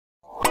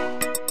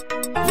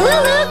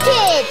LooLoo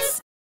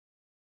Kids!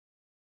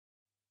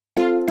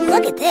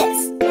 Look at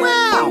this.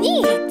 Wow!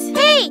 Neat!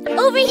 Hey,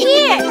 over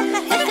here!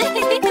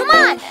 Come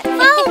on,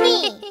 follow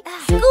me!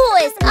 School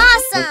is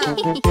awesome!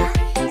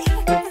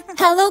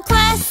 Hello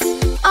class,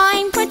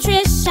 I'm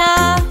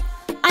Patricia.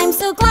 I'm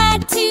so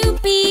glad to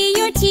be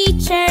your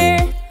teacher.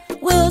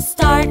 We'll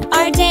start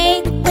our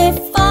day with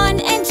fun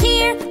and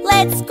cheer.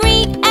 Let's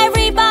greet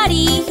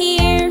everybody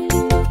here.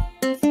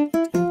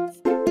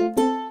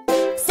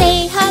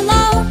 Say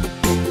hello,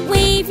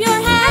 wave your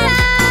hand.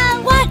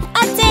 Hello! What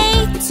a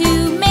day to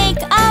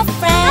make a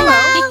friend.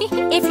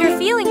 Hello! If you're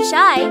feeling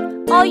shy,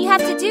 all you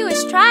have to do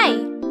is try.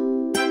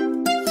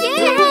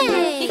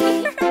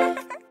 Yay!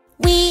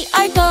 We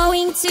are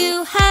going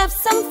to have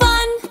some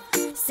fun.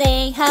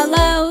 Say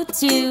hello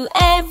to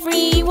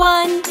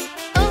everyone.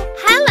 Oh,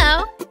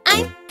 hello.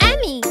 I'm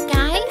Emmy,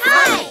 guys.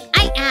 Hi!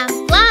 I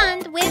am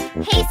blonde with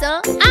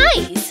hazel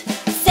eyes.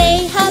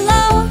 Say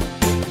hello,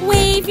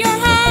 wave your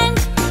hand.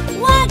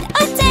 What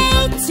a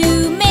day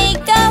to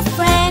make a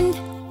friend.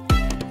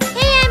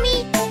 Hey,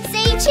 Emmy,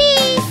 say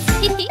cheese!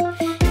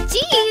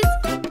 Cheese.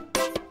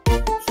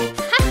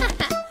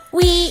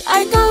 We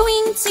are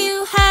going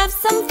to have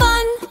some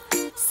fun.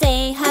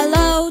 Say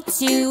hello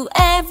to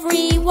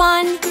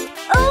everyone.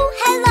 Oh,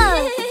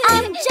 hello!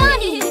 I'm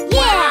Johnny!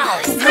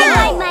 Yeah! I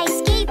ride my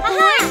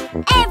skateboard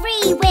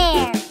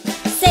everywhere!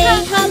 Say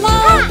hello,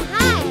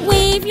 Hi!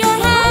 wave your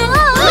hand.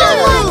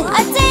 Hello! What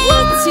a day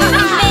to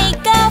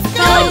make a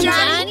Go, friend.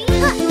 Johnny.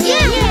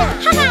 Yeah!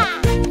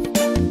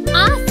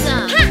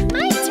 Awesome.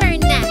 My turn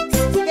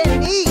next.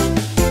 Neat!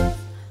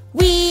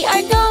 We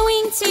are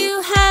going to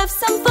have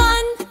some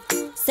fun.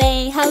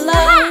 Say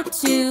hello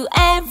to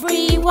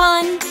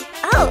everyone.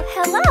 Oh,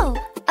 hello!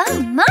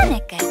 I'm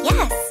Monica,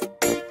 yes!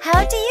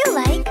 How do you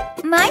like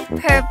my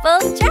purple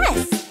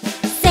dress?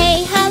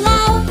 Say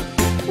hello,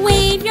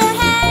 wave your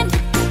hand.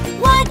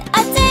 What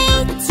a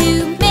day to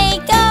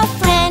make a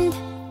friend.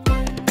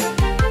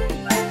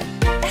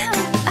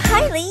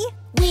 Hi, Lee!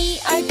 We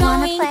are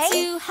going play?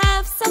 to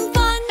have some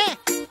fun.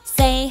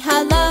 Say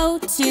hello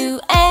to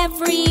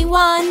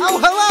everyone. Oh,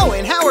 hello,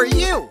 and how are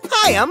you?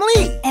 Hi, I'm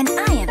Lee. And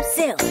I am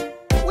Sue.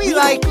 We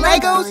like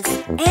Legos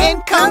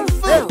and Kung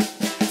Fu.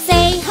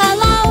 Say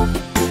hello,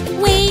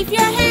 wave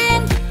your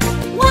hand.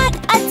 What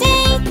a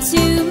day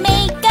to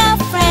make a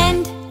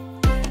friend.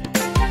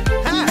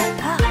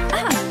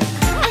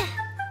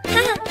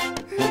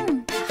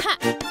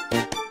 Hi.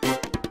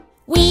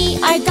 We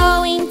are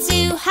going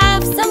to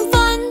have some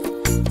fun.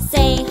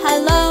 Say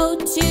hello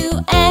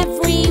to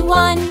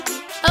everyone.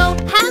 Oh,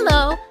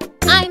 hello.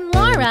 I'm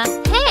Laura.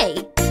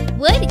 Hey,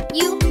 would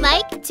you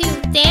like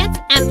to dance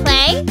and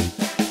play?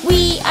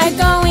 We are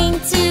going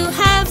to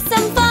have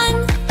some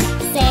fun.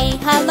 Say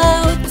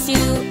hello to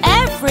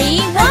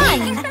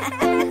everyone.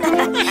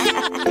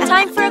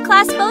 Time for a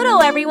class photo,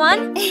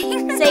 everyone.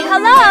 Say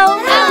hello.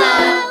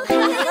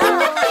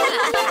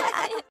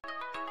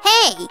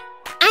 Hey,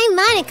 I'm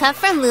Monica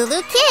from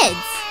LooLoo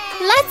Kids.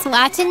 Let's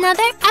watch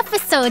another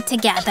episode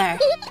together.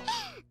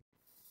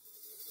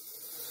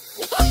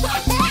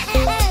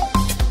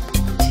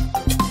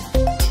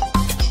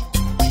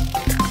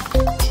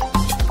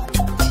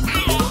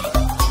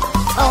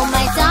 Oh,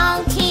 my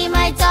donkey,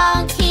 my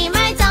donkey,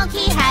 my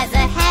donkey has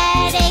a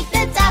headache.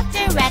 The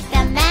doctor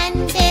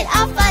recommended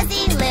a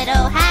fuzzy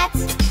little hat.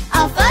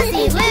 A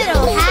fuzzy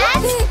little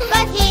hat,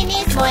 but he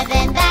needs more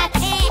than that.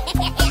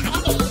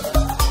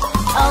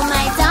 Oh,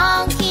 my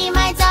donkey,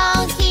 my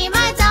donkey,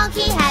 my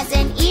donkey has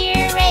an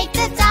earache.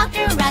 The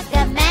doctor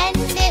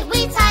recommended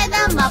we tie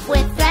them up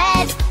with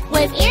thread.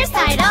 With ears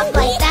tied up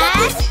like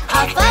that.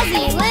 A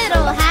fuzzy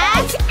little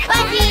hat,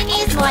 but he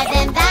needs more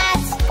than that.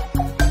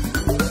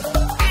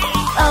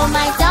 Oh,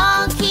 my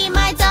donkey,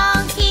 my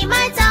donkey,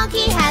 my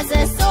donkey has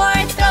a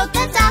sore throat.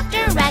 The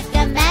doctor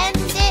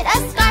recommended a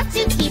scarf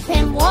to keep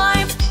him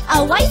warm.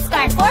 A white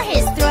scarf for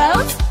his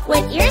throat,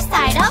 with ears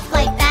tied up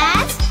like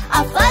that.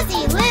 A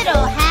fuzzy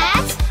little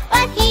hat,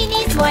 but he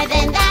needs more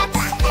than that.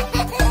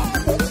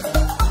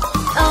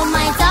 Oh,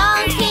 my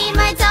donkey,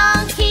 my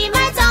donkey,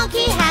 my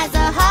donkey has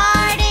a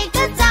heartache.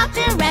 The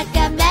doctor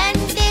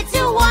recommended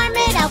to warm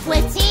it up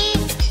with tea.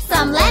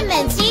 Some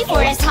lemon tea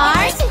for his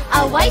heart,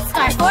 a white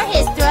scarf for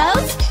his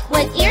throat,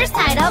 with ears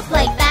tied up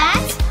like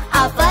that.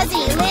 A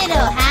fuzzy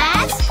little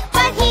hat,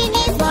 but he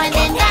needs more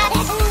than that.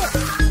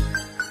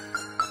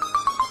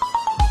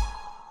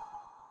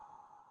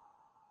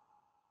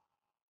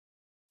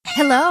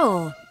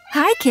 Hello.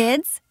 Hi,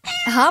 kids.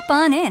 Hop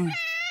on in.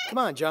 Come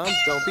on, John,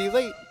 don't be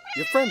late.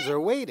 Your friends are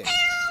waiting.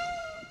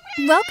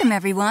 Welcome,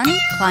 everyone.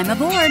 Climb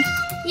aboard.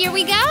 Here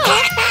we go.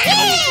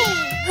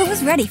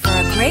 Who's ready for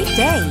a great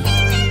day?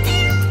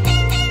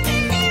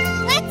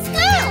 Let's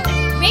go!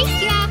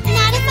 Race ya.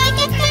 Not if I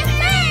get there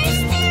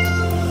first!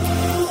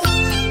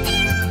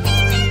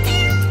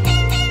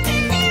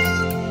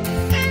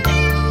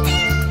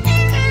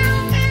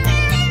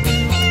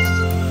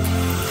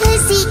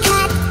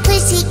 Pussycat,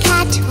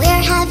 pussycat,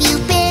 where have you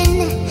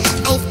been?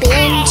 I've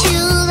been to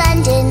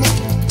London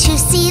to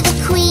see the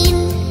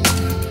Queen.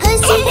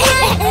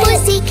 Pussycat,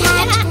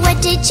 pussycat,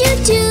 what did you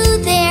do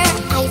there?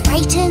 I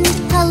write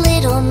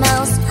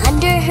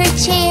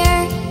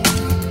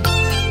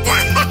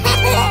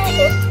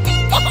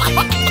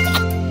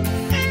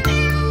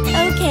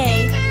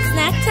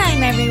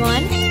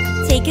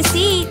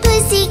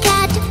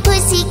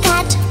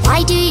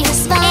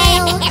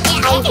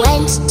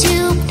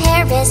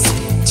breakfast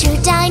to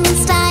dine in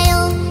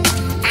style.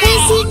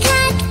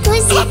 Pussycat,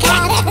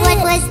 pussycat, what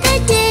was the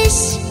dish?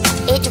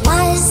 It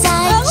was a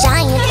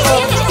giant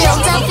bowl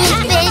filled up with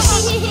fish.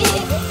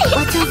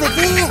 What's over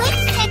there?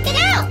 Let's check it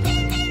out.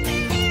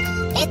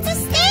 It's a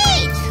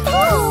stage.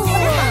 Ooh,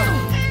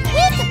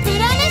 we could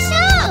put on a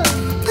show.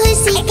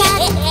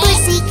 Pussycat,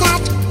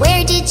 pussycat,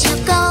 where did you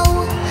go?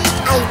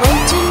 I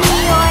went to New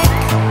York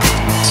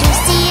to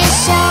see a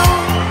show.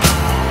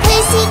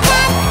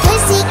 Pussycat,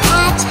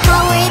 pussycat,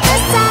 how are the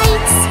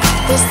sights?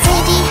 The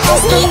city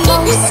has the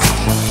most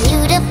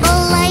beautiful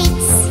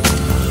lights.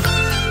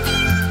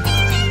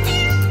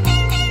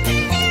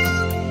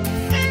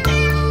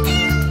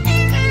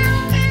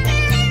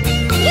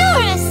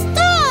 You're a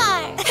star!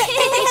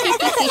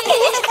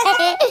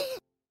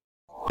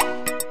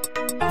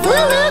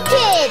 LooLoo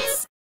Kids!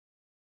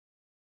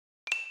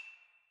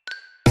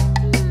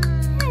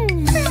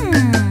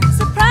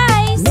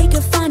 Surprise! Make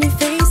a funny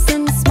face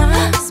and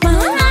smile,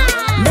 smile.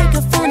 Make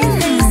a funny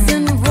face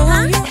and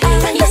roll your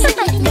eyes.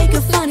 Make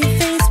a funny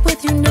face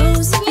with your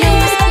nose,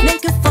 nose.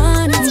 Make a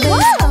funny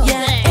face,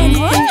 yeah,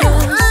 anything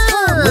goes.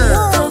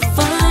 With a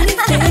funny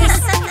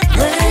face,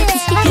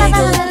 let's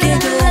giggle,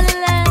 giggle.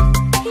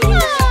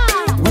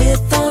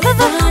 With a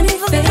funny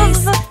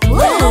face,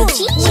 let's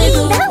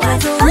wiggle,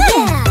 waggle.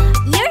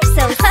 You're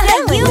so silly.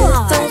 With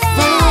a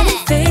funny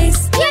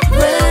face,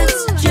 let's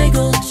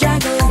jiggle,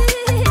 jaggle.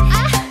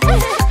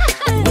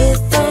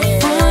 With a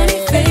funny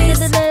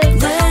face,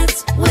 let's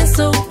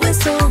whistle,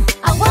 whistle.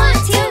 1,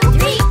 2,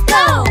 3,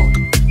 go!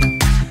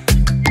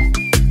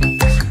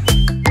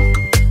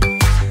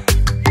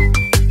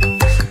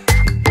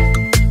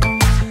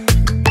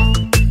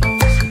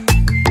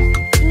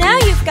 Now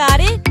you've got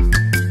it.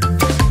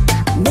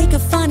 Make a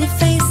funny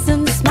face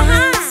and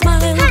smile,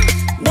 smile.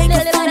 Make a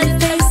funny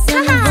face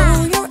and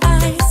roll your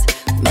eyes.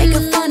 Make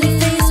a funny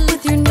face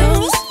with your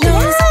nose,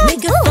 nose.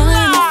 Make a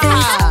funny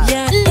face,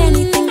 yeah,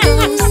 anything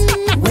goes.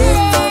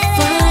 With a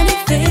funny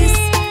face,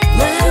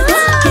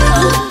 let's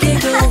giggle,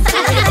 giggle.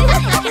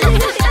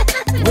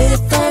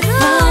 With a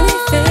funny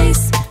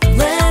face,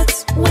 let's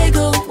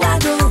wiggle,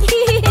 waggle.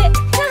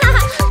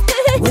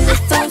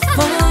 With a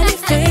funny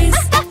face,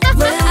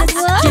 let's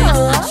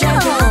jiggle,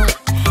 jaggle.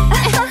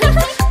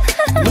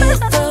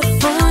 With a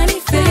funny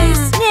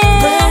face,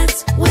 let's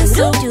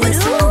whistle,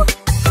 whistle.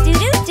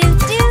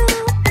 Do-do-do-do.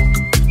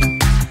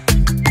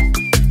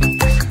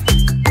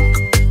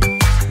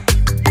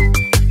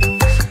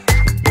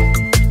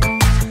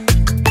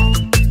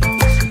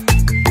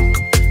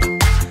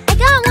 I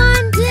got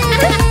one!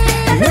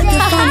 Make a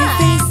funny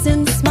face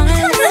and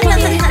smile,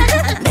 smile.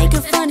 Make a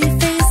funny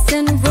face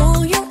and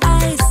roll your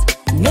eyes.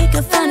 Make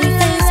a funny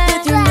face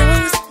with your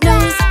nose,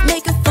 nose.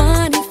 Make a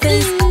funny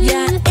face,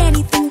 yeah,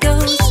 anything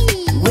goes.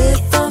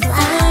 With a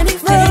funny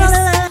face,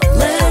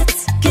 let's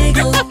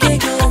giggle,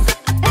 giggle.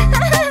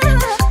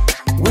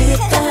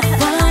 With a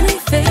funny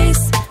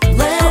face,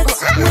 let's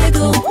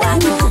wiggle,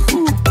 waggle.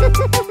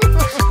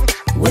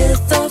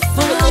 With a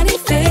funny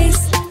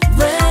face,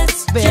 let's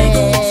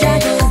jiggle,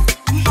 jaggle.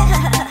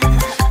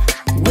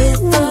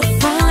 With a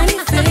funny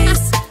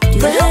face,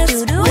 let's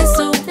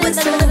whistle,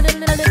 whistle.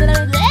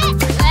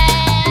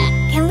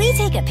 Can we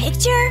take a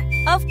picture?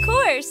 Of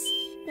course.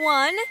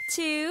 1,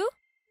 2.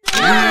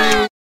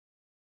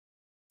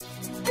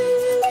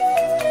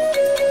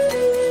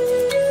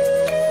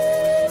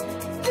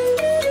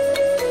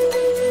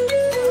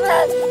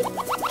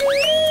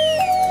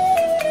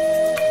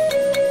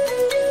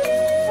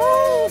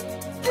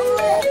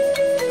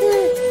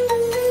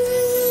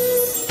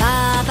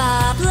 Baa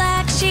Baa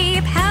Black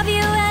Sheep, have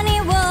you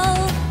any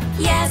wool?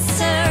 Yes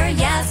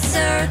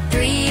sir,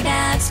 3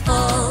 bags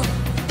full.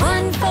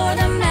 1 for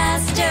the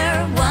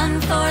master,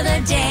 1 for the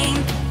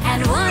dame,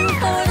 and 1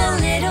 for the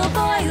little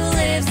boy who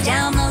lives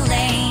down the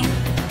lane.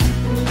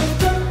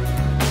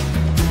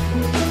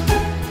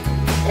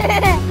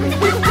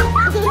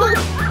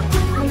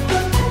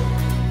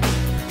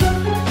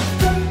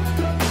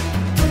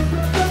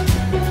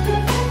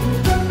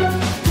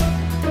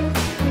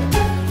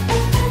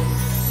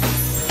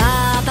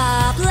 Baa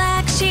Baa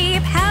Black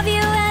Sheep, have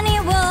you any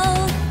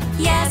wool?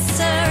 Yes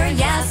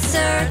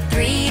sir,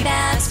 3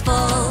 bags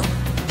full.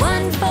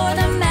 1 for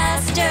the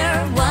master,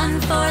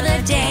 1 for the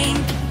dame,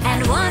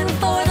 and 1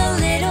 for the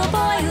little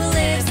boy who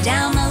lives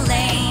down the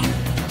lane.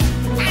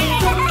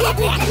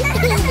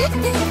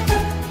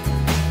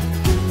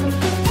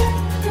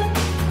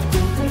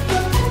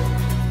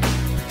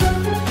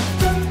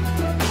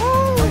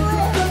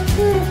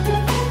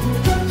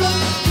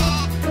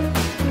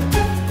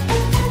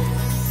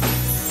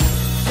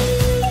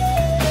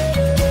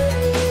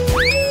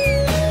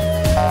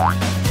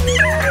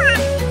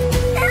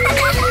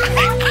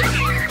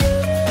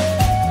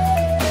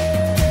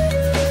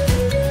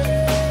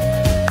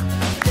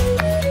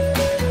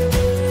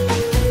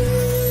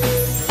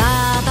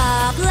 Baa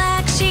Baa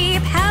Black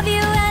Sheep, have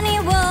you any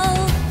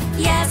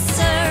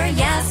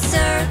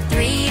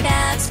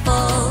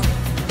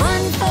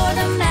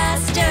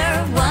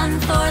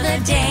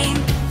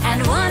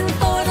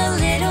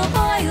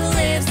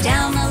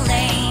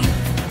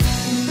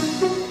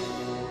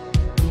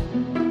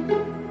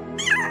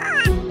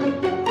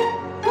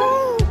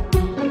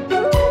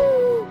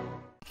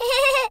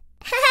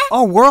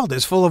Our world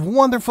is full of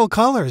wonderful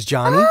colors,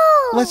 Johnny.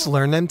 Let's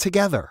learn them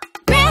together.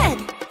 Red,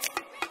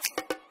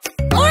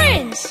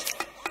 orange,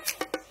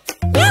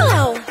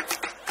 yellow,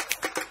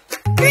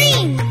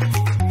 green,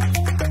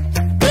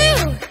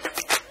 blue,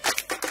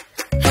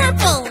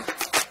 purple,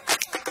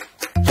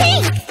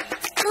 pink,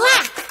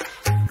 black,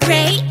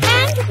 gray,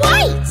 and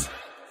white.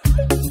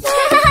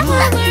 What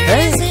color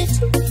is it?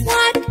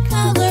 What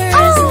color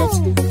is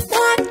it?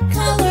 What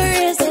color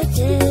is it?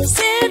 Is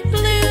it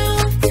blue?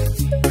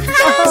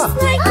 Just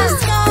like the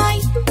sky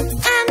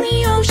and the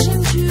ocean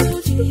too.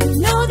 Do you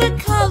know the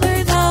color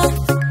though?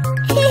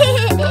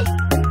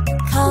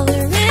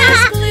 Color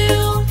is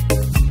blue.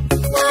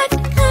 What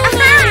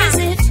color is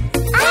it?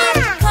 What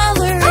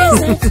color is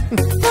it?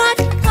 What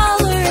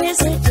color is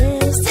it?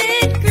 Is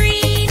it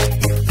green?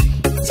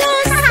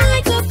 Just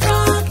like a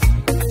frog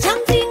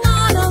jumping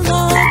on a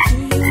log. Do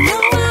you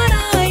know what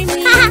I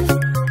mean?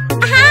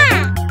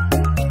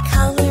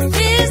 Color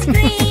is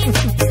green.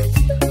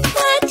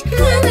 What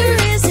color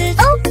is it?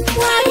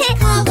 What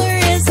color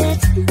is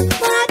it?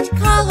 What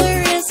color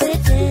is it?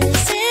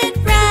 Is it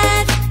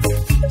red?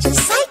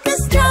 Just like a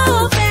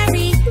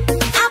strawberry,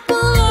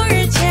 apple or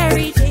a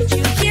cherry. Did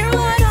you hear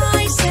what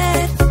I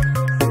said?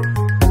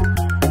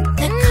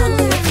 The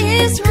color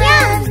is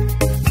red.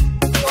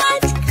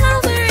 What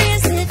color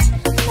is it?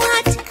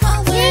 What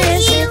color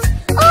is it?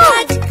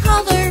 What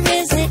color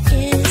is it?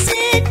 Is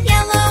it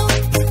yellow?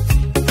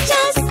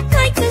 Just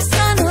like the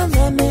sun, a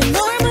lemon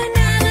or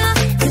banana.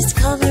 This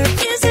color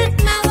isn't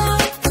mellow.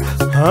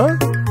 Huh?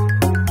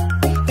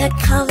 The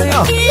color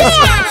is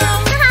yellow.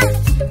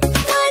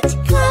 What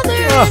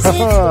color is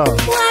it?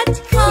 What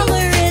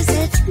color is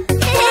it?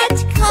 What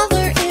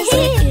color is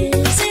it?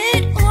 Is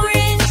it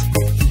orange?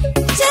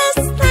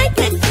 Just like a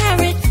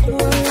carrot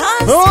or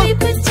a sweet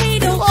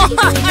potato,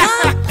 even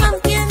a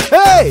pumpkin.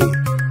 Hey!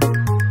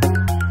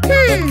 The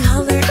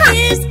color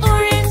is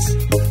orange.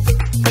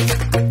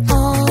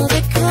 All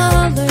the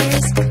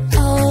colors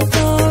of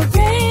the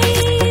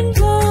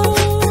rainbow.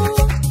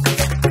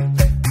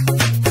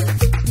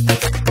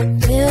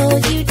 Will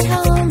you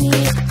tell me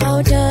how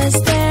does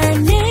their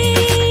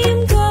name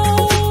go?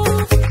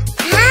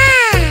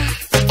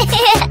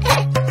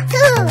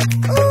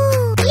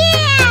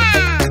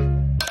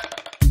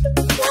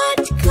 What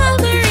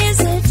color is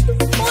it?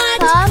 What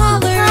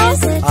color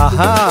is it?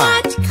 Aha!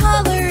 What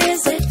color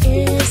is it?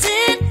 Is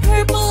it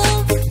purple?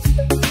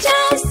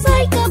 Just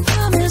like a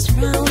pumice,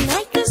 round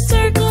like a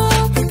circle.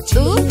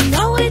 Do you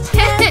know it's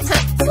red?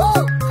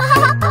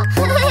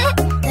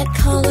 The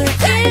color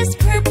is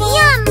purple.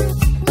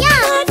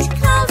 What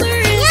color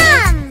is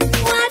it?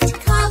 What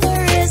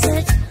color is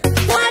it?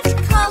 What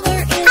color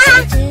is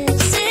it?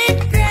 Is it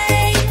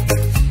gray?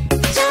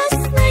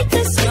 Just like a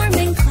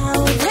storming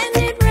cloud when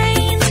it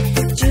rains.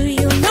 Do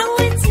you know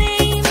its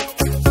name?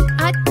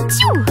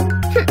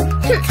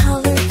 The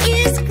color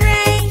is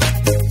gray.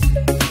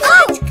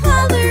 What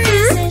color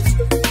is it?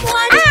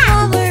 What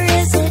color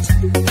is it?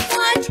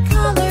 What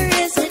color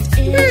is it?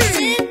 Is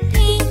it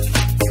pink?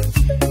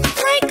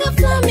 Like a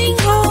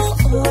flamingo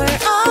or a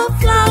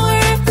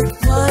flower?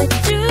 What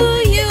do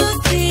you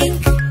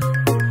think?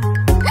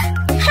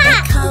 The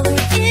color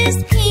is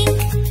pink.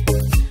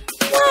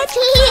 What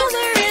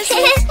color is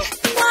it?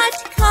 What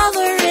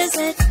color is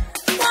it?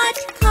 What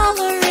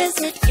color is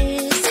it?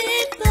 Is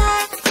it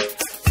black?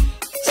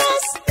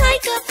 Just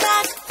like a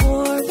bat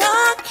or a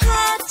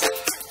cat.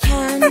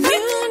 Can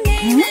you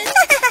name it?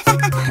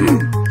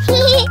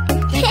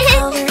 The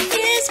color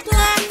is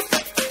black.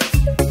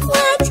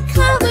 What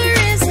color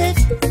is it?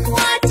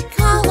 What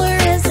color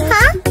is it?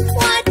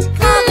 What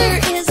color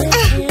is it?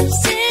 Is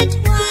it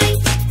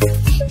white?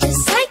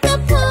 Just like a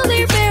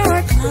polar bear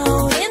or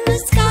cloud in the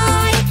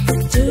sky.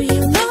 Do you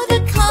know the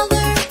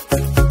color?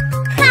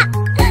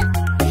 The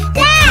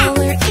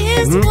color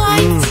is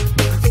white.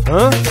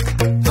 Huh?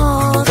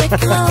 All the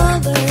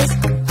colors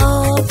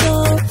of the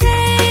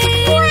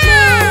rainbow.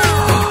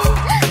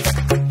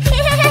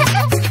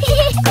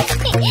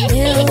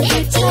 Will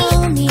you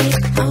tell me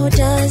how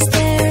does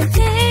their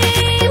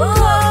name go?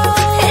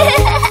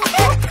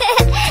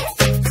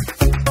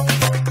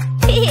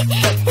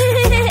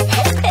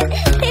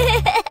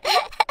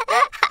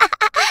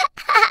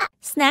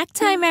 Snack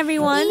time,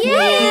 everyone.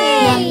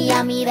 Yummy,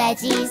 yummy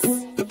veggies.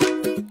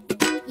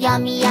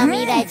 Yummy,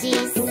 yummy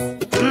veggies.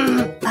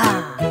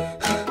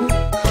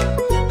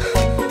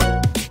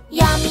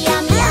 Yummy,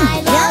 yummy,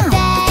 I love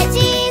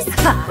veggies.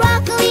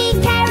 Broccoli,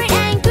 carrot,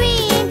 and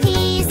green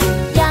peas.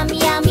 Yummy,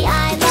 yummy, I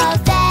love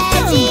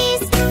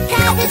veggies.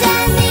 Cabbage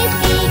and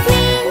leafy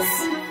greens.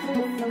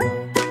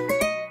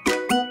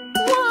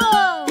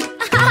 Whoa!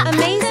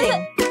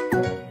 Amazing.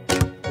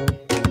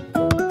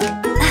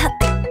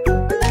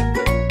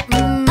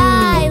 I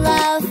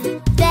love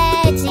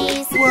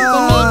veggies. They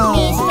make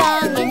me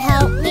strong and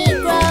help me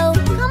grow.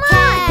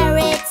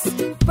 Carrots,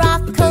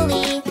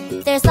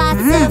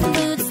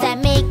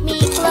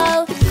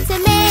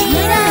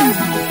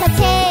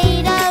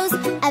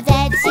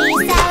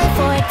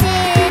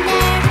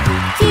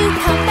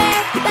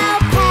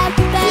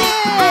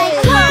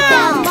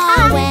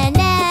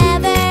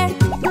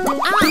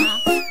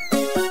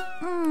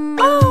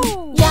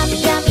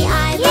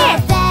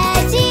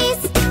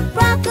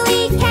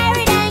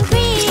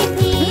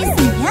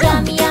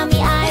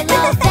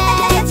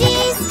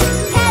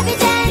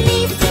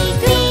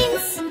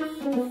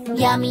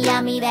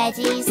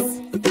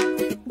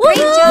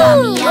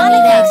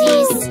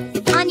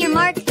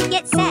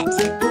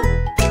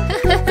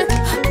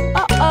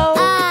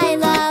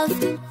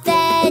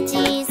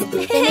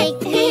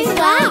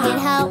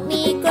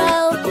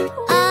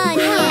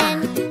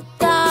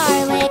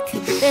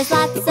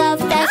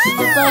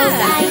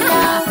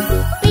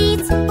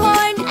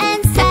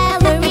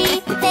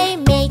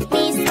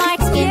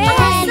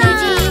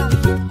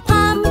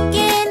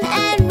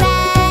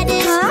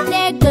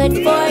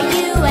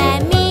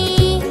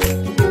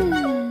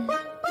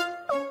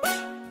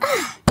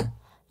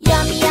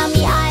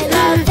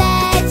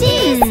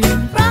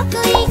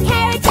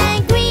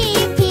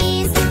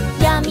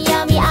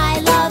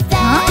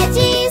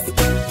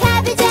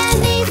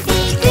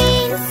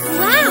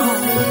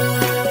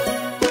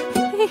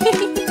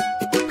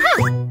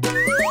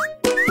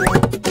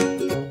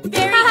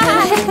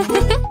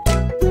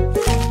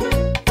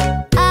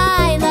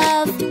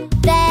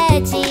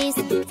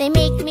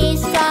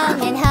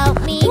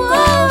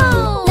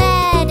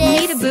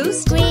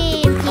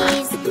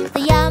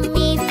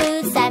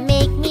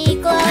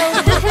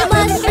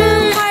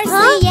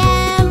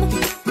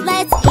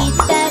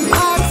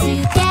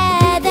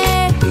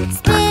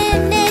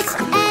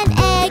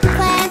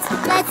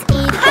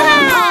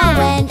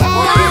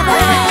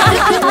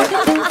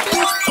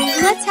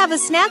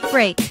 snack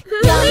break.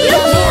 Yummy,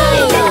 yummy,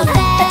 I love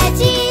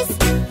veggies.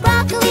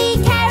 Broccoli,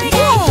 carrot,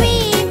 and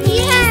green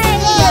peas.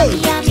 Yummy,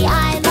 yummy, I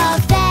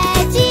love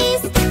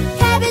veggies.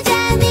 Cabbage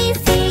and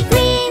leafy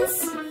greens.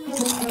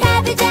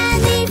 Cabbage and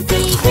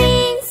leafy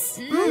greens.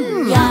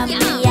 Yummy,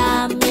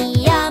 yummy,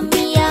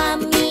 yummy,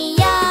 yummy,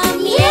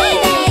 yummy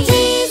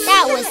veggies.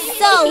 That was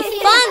so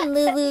fun,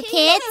 LooLoo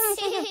Kids.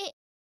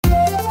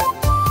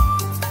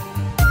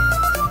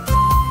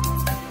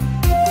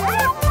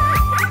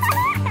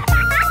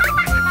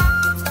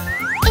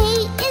 A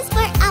is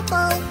for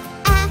apple,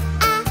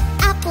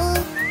 apple.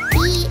 B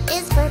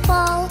is for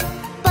ball,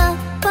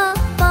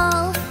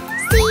 ball.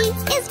 C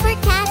is for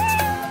cat,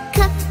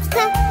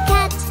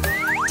 cat.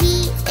 D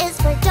is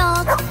for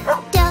dog,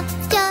 dog.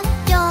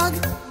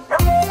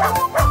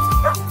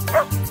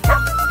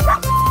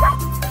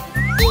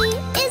 E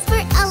is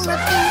for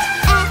elephant,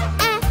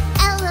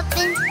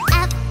 elephant.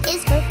 F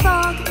is for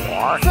frog,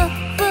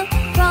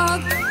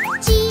 frog.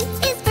 G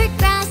is for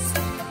grass,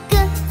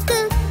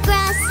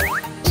 grass.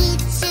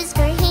 H is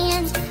for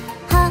hand,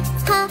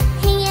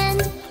 hand.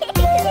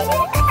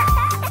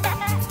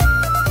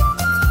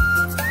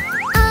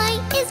 I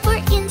is for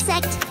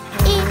insect,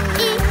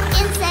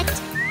 insect.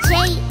 J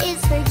is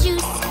for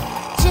juice,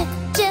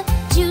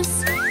 juice.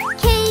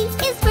 K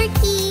is for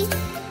key,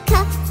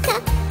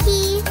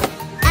 key.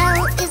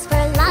 L is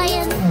for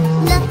lion,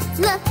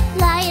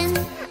 lion.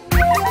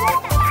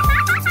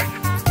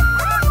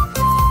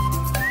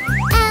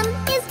 M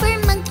is for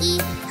monkey,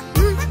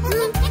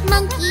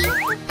 monkey.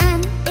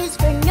 N is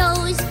for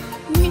nose,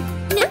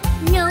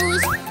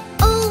 nose.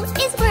 O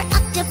is for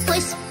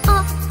octopus,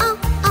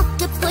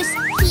 octopus.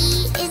 P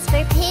is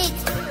for pig,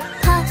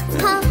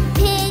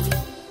 pig.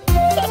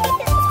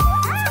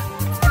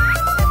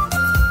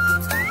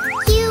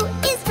 Q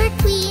is for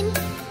queen,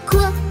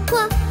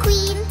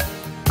 queen.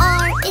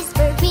 R is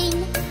for ring,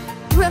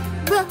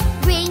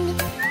 ring.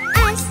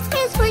 S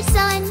is for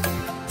sun,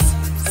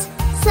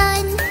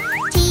 sun.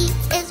 T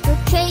is for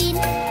train,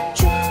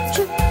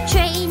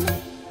 train.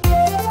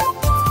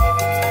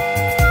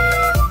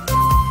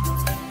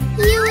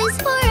 U is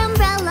for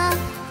umbrella,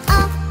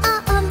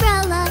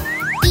 umbrella.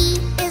 V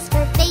is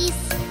for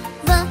face,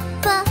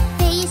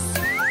 face.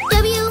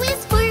 W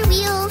is for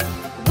wheel,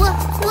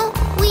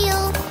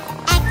 wheel.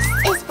 X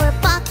is for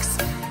box,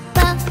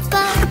 box.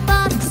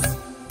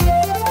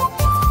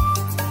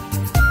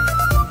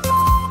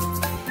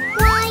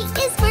 Y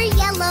is for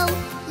yellow,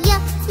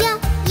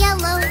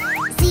 yellow.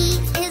 Z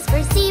is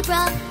for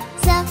zebra,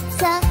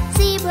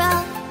 zebra.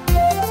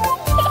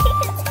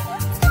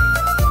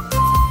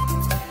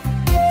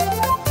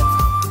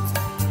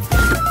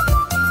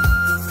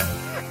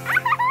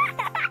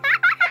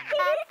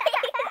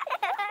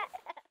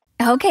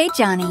 Okay,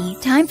 Johnny,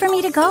 time for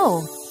me to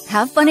go.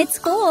 Have fun at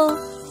school.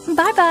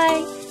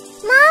 Bye-bye.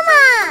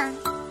 Mama!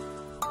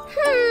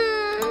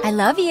 I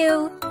love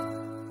you.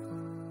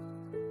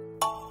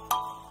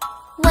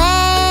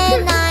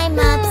 When I'm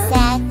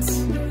upset,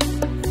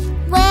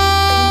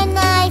 when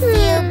I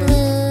feel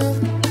blue,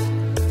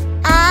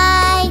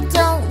 I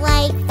don't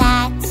like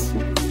that,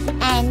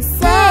 and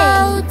so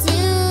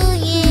do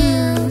you.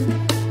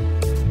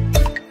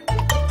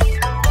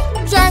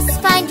 Just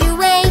find your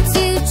way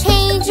to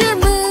change your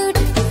mood.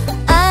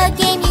 A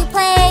game you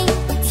play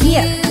to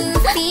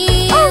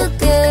feel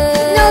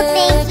good. No,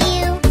 thank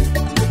you.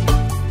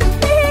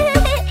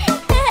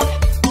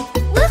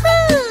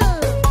 Woohoo!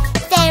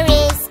 There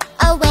is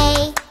a way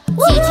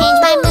to change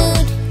my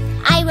mood.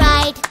 I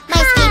ride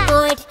my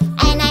skateboard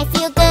and I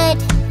feel good.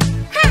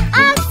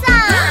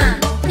 Awesome!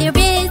 There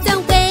is a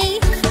way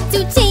to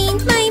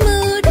change my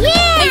mood. I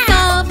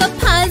solve a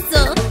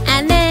puzzle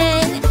and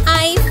then I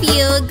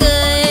feel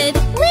good.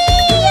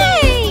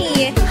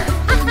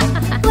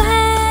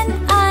 When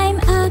I'm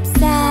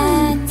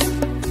upset,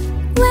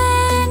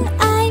 when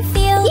I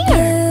feel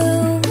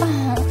blue,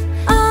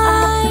 I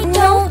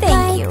don't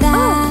like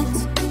that,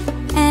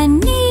 and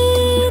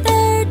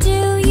neither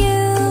do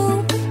you.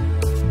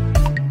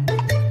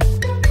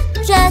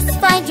 Just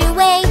find your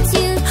way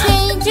to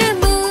change your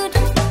mood.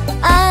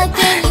 A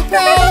game you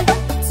play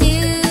to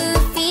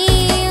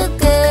feel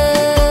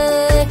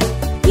good.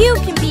 You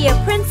can be a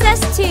princess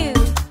too.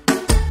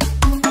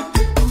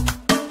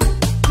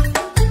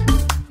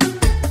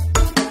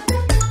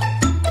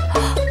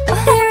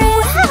 There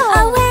is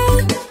a way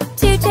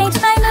to change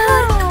my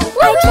mood.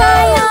 I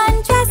try on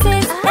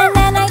dresses and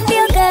then I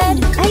feel good.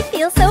 I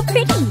feel so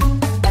pretty.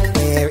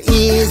 There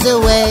is a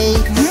way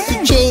to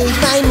change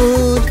my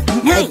mood.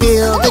 I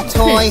build a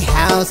toy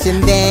house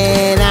and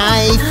then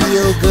I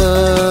feel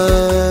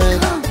good.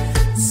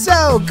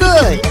 So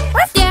good!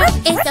 There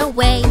is a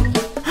way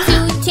to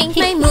change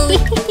my mood.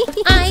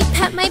 I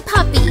pet my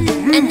puppy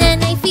and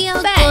then I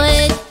feel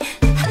good.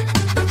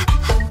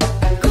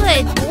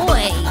 Good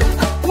boy.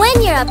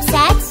 When you're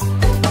upset,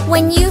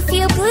 when you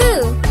feel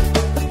blue,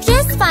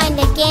 just find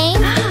a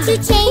game to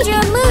change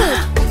your mood.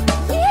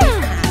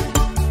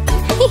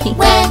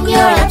 When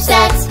you're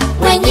upset,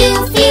 when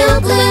you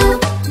feel blue,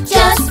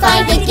 just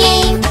find a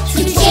game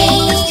to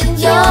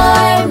change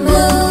your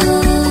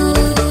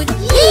mood.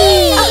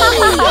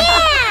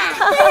 Yeah!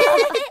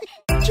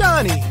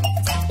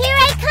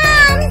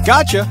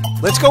 Gotcha.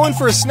 Let's go in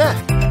for a snack.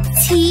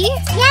 Tea?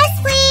 Yes,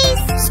 please.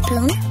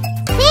 Spoon?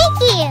 Thank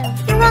you.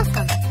 You're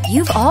welcome.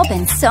 You've all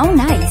been so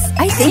nice.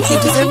 I think you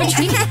deserve a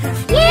treat.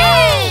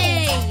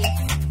 Yay!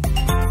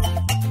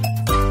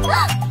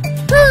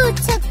 Who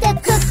took the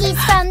cookies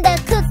from the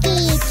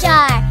cookie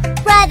jar?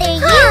 Brother,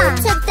 you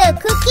took the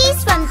cookies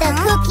from the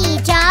cookie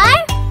jar?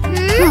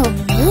 Oh,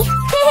 me?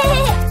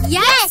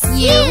 Yes,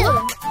 you.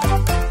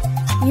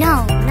 No,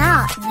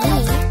 not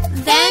me.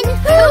 Then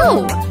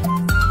who?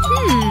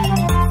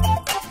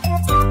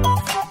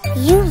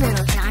 You,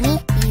 little Johnny.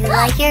 You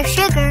like your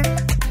sugar.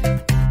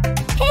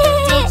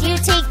 Did you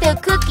take the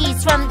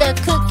cookies from the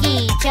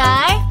cookie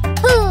jar?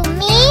 Who,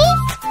 me?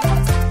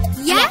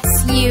 Yes,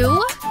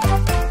 you.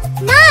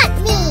 Not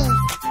me.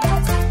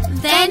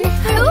 Then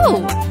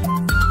who?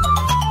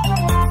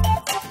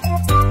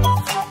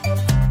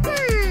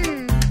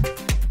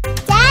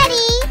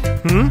 Daddy,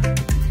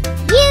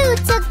 you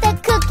took the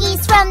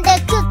cookies from the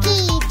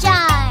cookie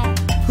jar.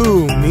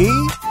 Who, me?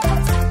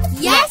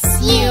 Yes,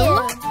 you.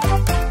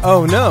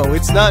 Oh no,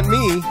 it's not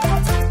me.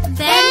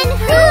 Then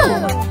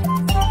who?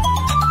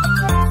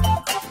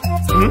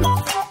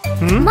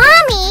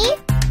 Mommy?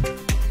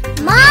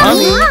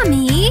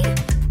 Mommy?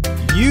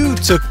 You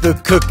took the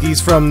cookies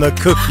from the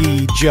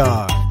cookie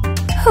jar.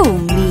 Who,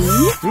 me?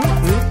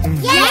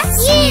 Yes,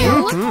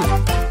 you.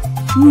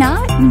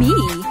 Not me.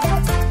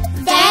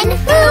 Then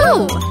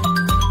who?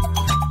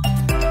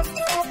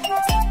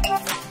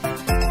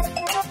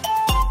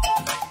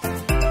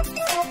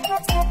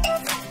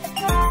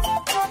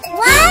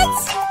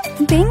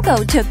 What?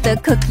 Bingo took the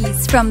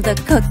cookies from the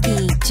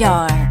cookie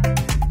jar.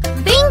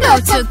 Bingo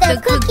took the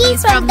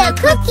cookies from the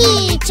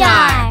cookie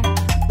jar.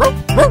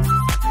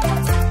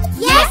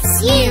 Yes,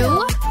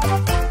 you.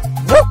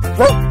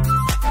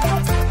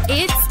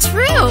 It's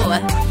true.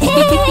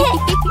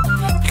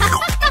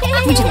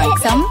 Would you like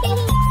some?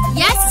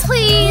 Yes,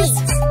 please.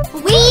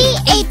 We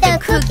ate the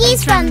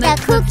cookies from the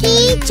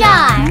cookie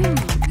jar.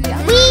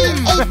 We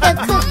ate the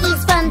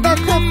cookies from the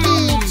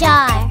cookie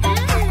jar.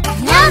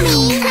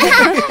 Yummy!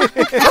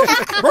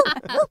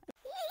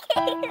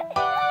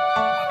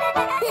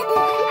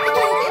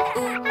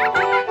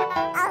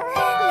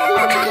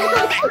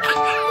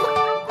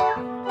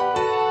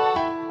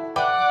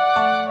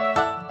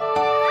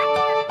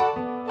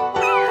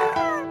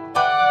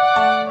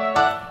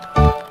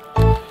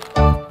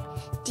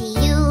 Do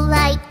you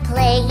like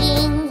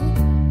playing?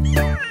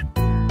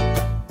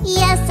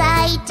 Yes,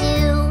 I do.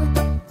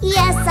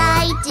 Yes,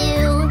 I do.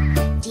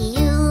 Do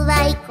you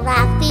like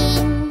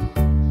laughing?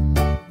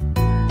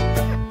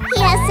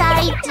 Yes,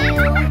 I do.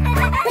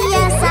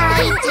 Yes,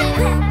 I do.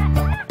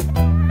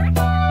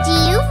 Do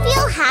you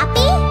feel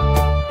happy?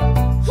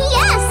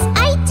 Yes,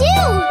 I do.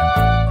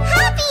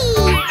 Happy!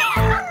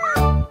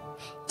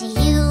 Do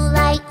you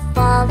like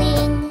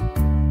falling?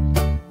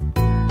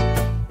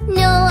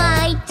 No,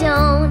 I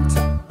don't.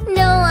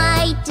 No,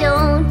 I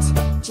don't.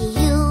 Do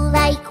you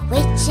like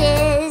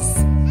witches?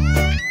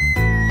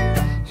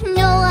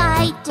 No,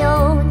 I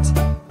don't.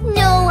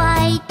 No,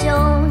 I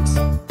don't.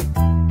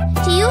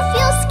 Do you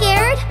feel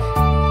scared?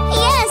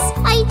 Yes,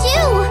 I do.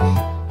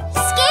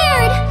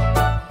 Scared.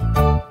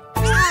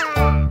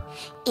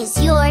 Is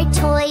your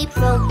toy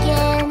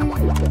broken?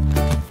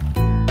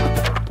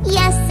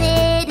 Yes,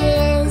 it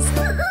is.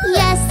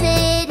 Yes,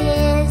 it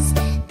is.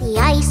 The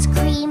ice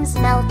cream's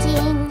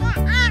melting.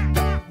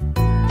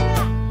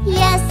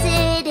 Yes,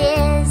 it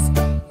is.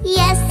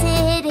 Yes,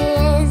 it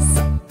is.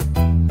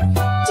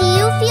 Do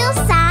you feel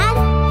sad?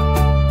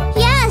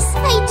 Yes,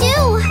 I do.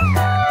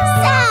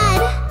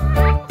 Sad.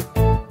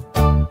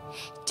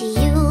 Do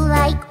you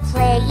like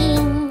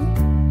playing?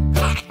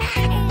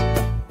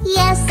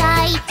 Yes,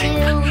 I do.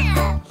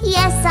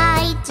 Yes,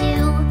 I do.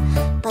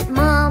 But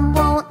Mom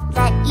won't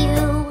let you.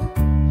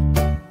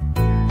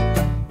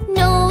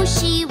 No,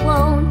 she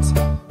won't.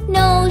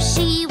 No,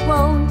 she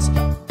won't.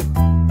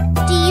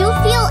 Do you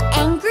feel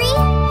angry?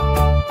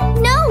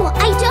 No,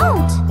 I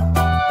don't.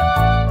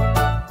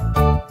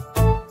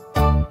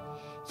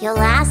 You'll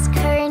ask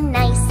her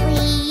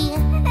nicely.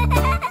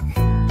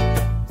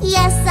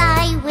 Yes,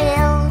 I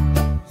will.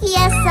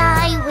 Yes,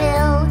 I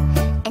will.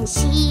 And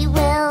she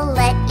will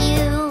let you.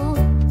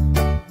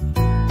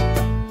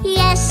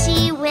 Yes,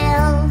 she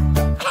will.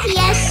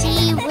 Yes,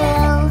 she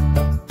will.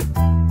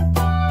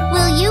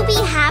 Will you be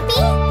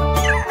happy?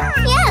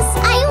 Yes,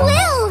 I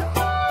will.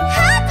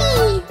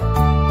 Happy!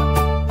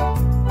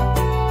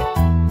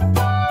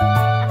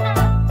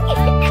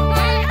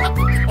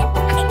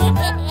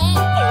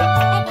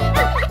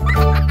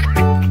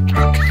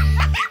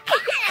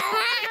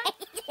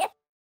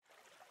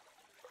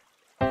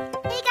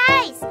 Hey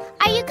guys,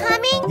 are you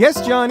coming? Yes,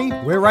 Johnny,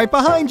 we're right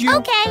behind you.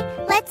 Okay,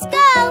 let's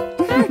go.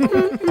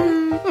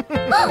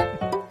 Look!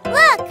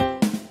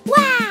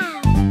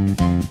 Wow!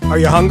 Are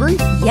you hungry?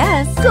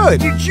 Yes,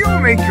 Good. Did you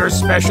make your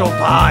special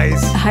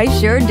pies? I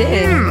sure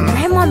did.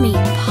 Grandma made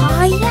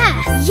pie?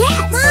 Yes!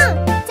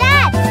 Mom,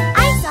 Dad,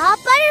 I saw a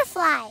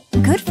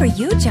butterfly. Good for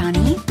you,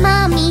 Johnny.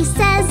 Mommy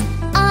says,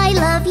 I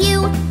love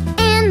you,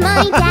 and my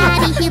My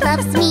daddy, he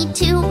loves me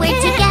too.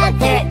 We're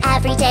together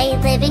every day,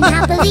 living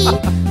happily.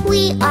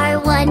 We are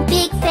one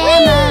big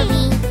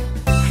family.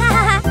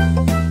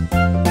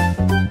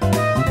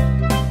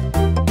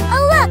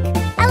 Oh look,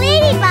 a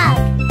ladybug.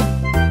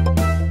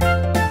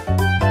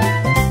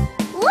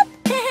 Whoop.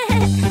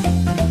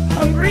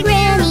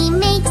 Granny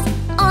makes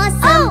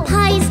awesome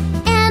pies,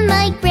 and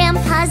my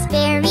grandpa's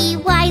very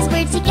wise.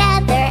 We're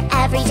together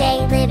every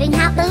day, living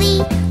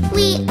happily.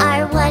 We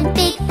are one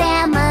big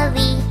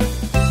family.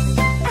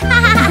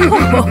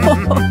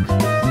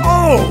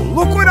 Oh,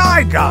 look what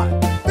I got.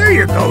 There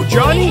you go,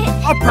 Johnny.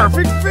 A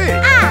perfect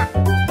fit.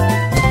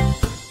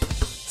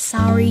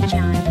 Sorry,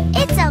 Johnny.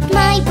 It's okay.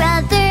 My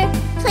brother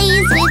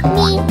plays with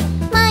me.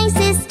 My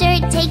sister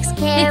takes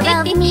care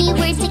of me.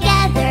 We're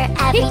together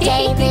every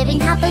day,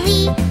 living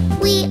happily.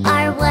 We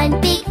are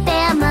one big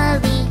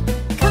family.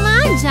 Come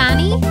on,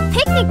 Johnny.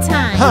 Picnic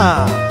time.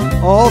 Ha!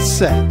 All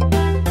set.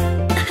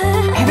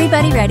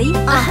 Everybody ready?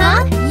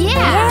 Uh-huh.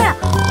 Yeah.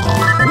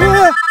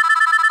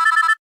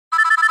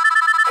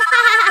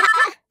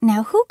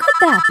 Now, who could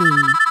that be?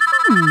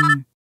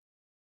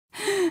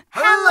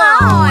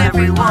 Hello,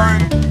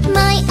 everyone.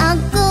 My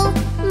uncle,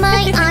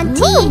 my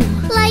auntie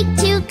like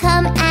to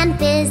come and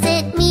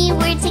visit me.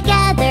 We're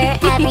together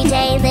every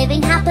day,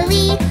 living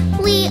happily.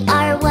 We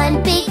are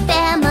one big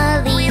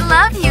family. We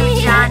love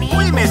you, Johnny.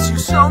 We miss you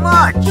so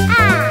much.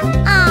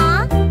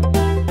 Aw.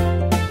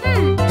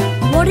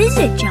 What is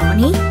it,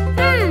 Johnny?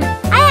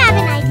 I have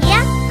an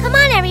idea. Come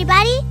on,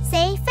 everybody.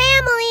 Say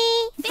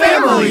family.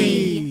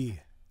 Family.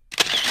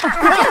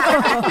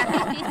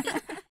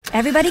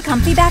 Everybody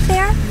comfy back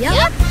there?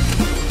 Yep.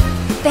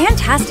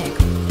 Fantastic.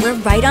 We're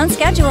right on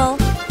schedule.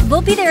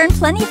 We'll be there in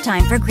plenty of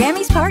time for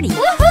Grammy's party.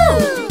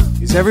 Woohoo!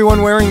 Is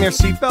everyone wearing their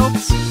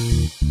seatbelts?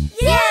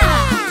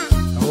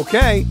 Yeah!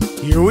 Okay,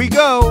 here we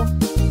go.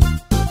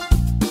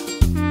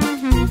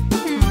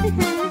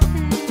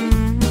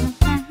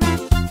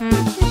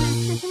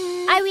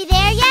 Are we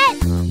there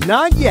yet?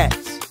 Not yet.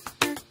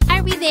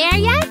 Are we there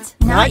yet?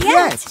 Not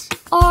yet.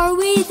 Are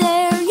we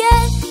there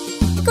yet?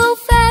 Go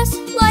fast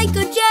like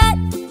a jet.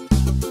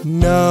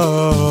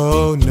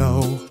 No,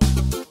 no.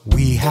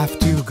 We have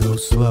to go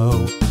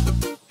slow.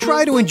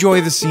 Try to enjoy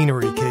the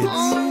scenery, kids.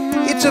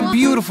 It's a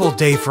beautiful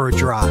day for a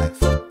drive.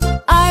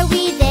 Are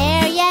we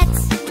there yet?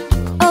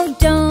 Oh,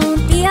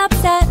 don't be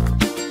upset.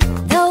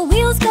 The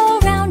wheels go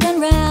round and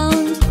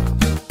round.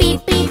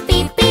 Beep, beep,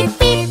 beep, beep,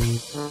 beep.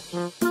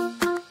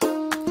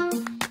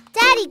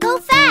 Daddy, go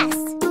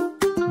fast.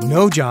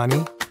 No,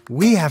 Johnny.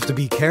 We have to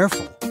be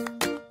careful.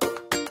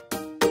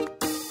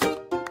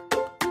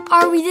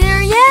 Are we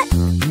there yet?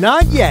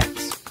 Not yet.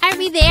 Are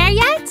we there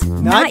yet?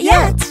 Not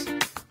yet.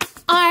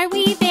 Are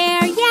we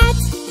there yet?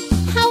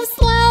 How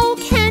slow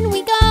can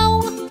we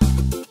go?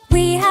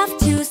 We have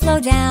to slow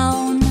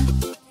down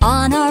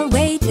on our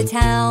way to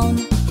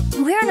town.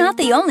 We're not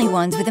the only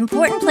ones with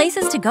important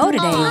places to go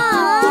today.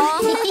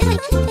 Are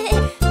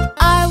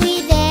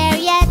we there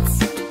yet?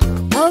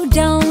 Oh,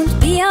 don't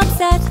be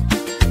upset.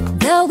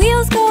 The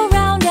wheels go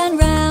round and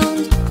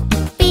round.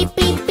 Beep,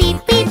 beep,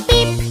 beep, beep,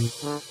 beep.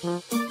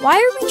 Why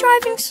are we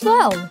driving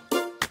slow?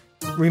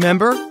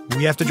 Remember,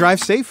 we have to drive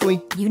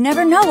safely. You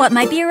never know what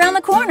might be around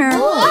the corner.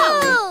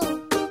 Whoa!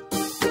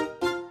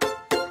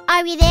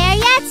 Are we there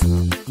yet?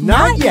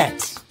 Not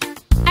yet.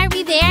 Are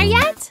we there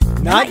yet?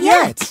 Not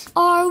yet.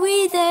 Are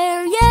we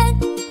there yet?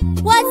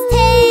 What's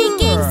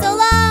taking so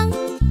long?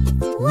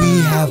 We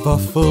have a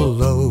full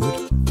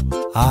load.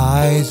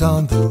 Eyes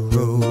on the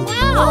road.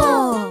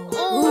 Wow.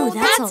 Ooh,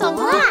 that's a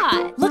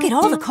lot. Look at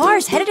all the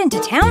cars headed into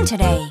town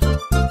today.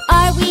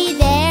 Are we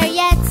there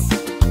yet?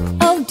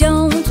 Oh,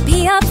 don't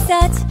be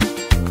upset.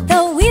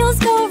 The wheels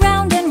go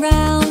round and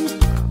round.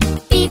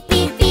 Beep,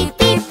 beep, beep,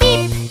 beep,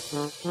 beep.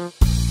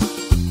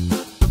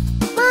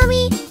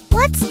 Mommy,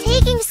 what's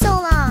taking so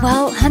long?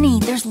 Well, honey,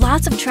 there's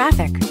lots of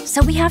traffic,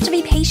 so we have to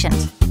be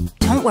patient.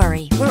 Don't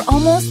worry, we're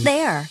almost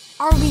there.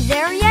 Are we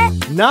there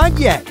yet? Not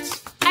yet.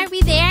 Are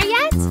we there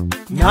yet?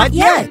 Not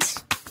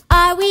yet.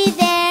 Are we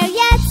there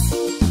yet?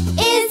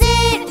 Is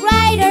it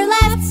right or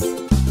left?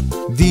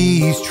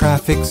 These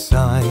traffic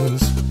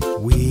signs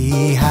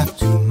we have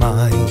to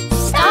mind.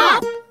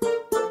 Stop.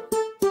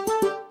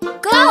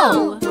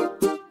 Go.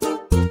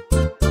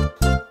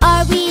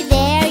 Are we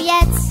there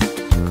yet?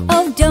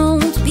 Oh,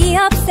 don't be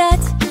upset.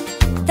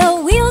 The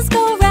wheels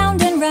go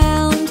round and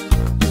round.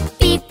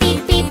 Beep,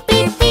 beep, beep,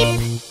 beep,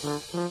 beep.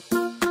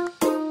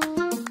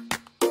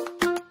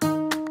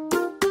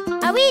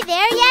 Are we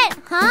there yet,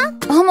 huh?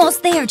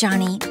 Almost there,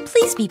 Johnny.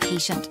 Please be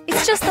patient.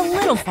 It's just a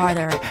little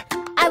farther.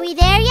 Are we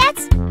there yet?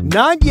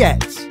 Not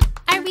yet.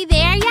 Are we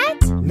there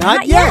yet?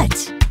 Not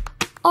yet.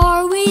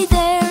 Are we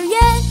there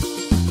yet?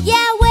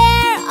 Yeah,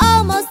 we're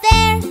almost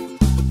there.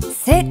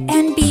 Sit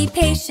and be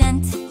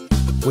patient.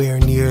 We're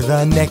near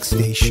the next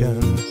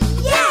station.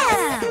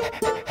 Yeah!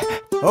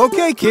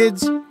 Okay,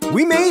 kids,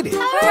 we made it.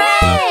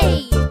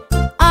 Hooray!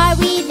 Are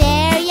we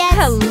there yet?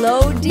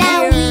 Hello, dear.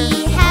 Now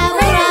we have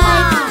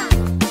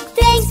arrived.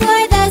 Thanks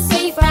for the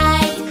safe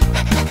ride.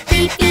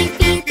 Beep, beep,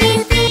 beep,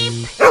 beep,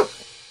 beep.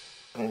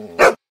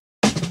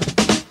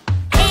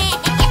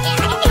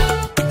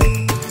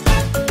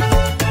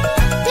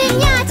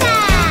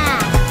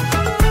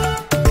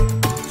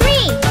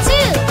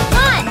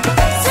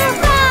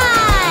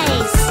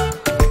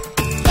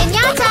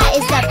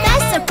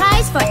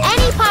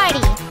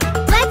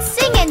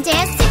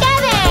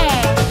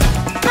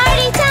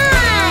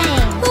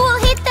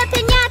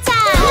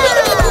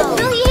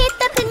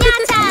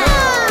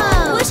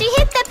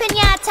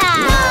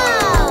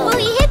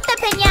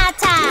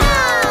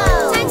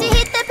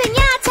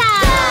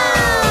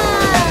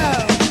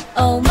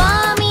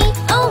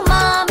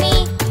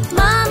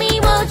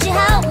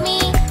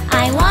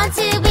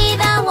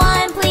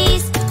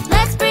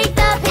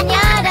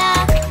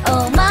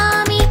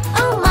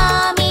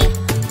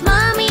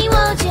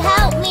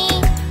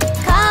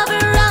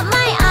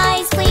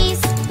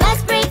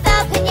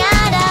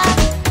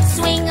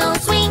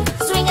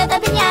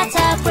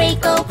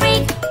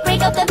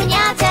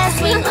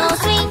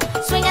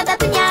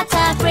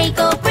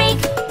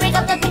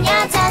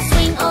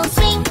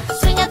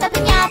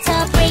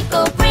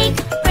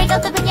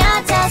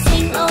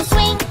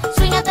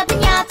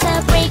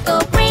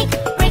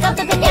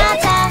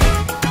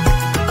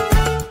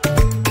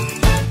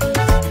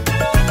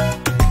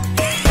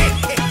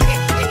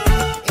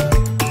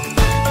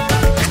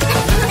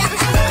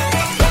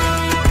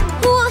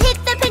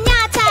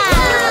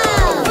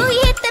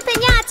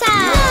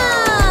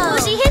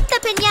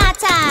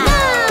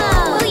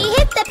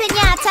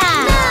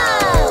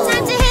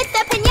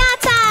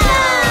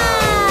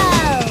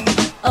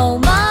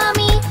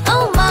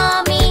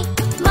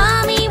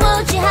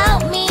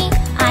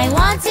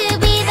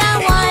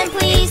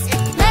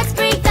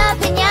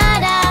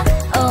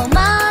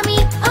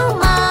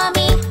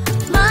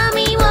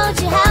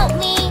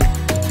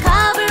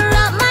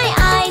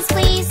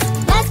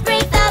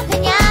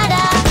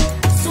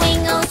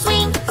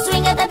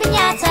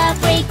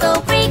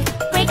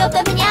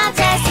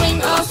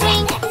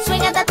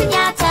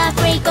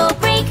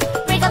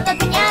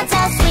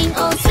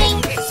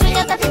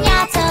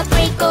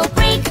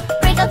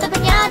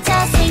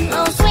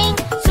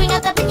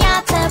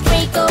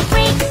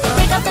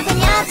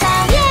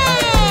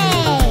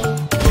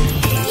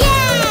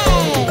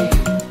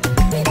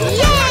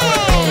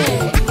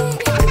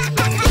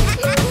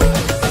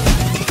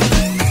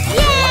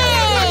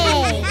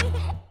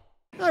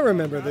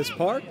 remember this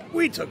park.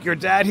 We took your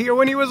dad here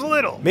when he was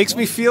little. Makes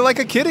me feel like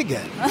a kid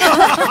again.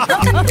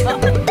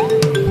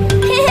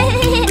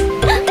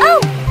 Oh,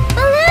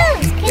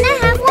 balloons! Can I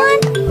have one,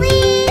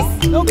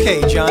 please?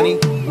 Okay, Johnny.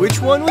 Which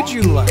one would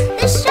you like?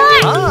 The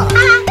shark! Ah,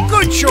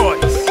 good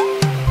choice!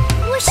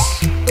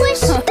 Whoosh,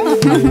 whoosh.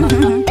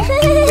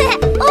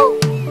 Oh!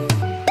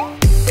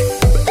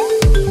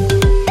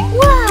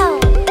 Whoa!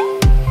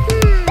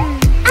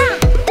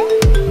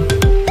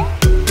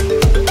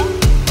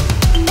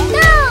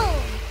 No!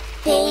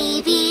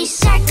 Baby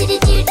shark,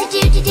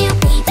 do-do-do-do-do-do-do.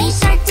 Baby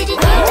shark,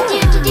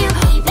 do-do-do-do-do-do.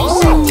 Baby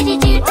shark,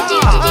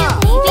 do-do-do-do-do-do.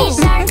 Baby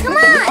shark, come on!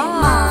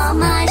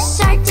 Mama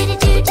shark,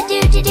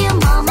 do-do-do-do-do-do.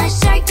 Mama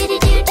shark,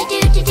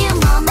 do-do-do-do-do-do.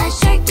 Mama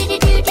shark,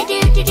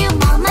 do-do-do-do-do-do.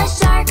 Mama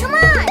shark, come on!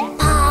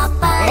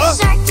 Papa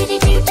shark,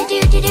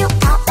 do-do-do-do-do-do.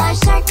 Papa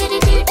shark,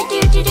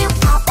 do-do-do-do-do-do.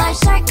 Papa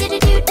shark,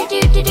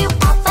 do-do-do-do-do-do.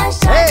 Papa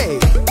shark. Hey!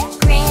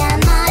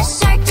 Grandma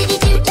shark,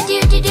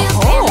 do-do-do-do-do-do.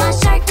 Grandma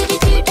shark,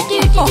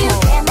 do-do-do-do-do.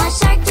 Grandma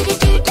shark,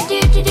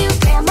 do-do-do-do-do.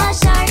 Grandma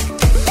shark.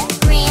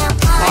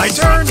 Grandpa My shark,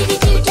 turn.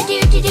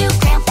 do-do-do-do-do.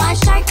 Grandpa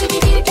shark,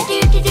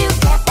 do-do-do-do-do.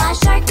 Grandpa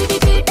shark,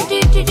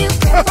 do-do-do-do-do.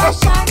 Grandpa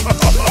shark.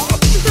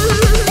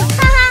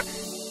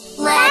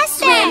 Let's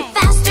swim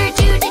faster,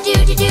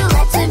 do-do-do-do-do.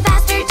 Let's swim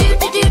faster,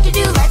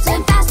 do-do-do-do-do. Let's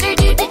swim faster,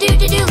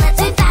 do-do-do-do-do. Let's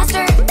swim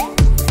faster.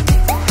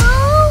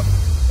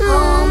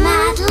 Home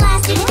at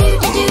last,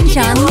 do-do-do-do-do.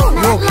 Johnny, Home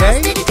you at okay?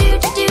 last,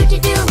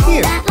 do-do-do-do-do.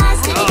 Here. Home at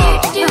last,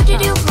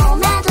 do-do-do-do-do.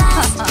 Home at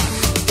last.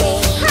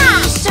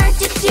 Baby shark,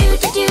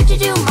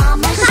 do-do-do-do-do.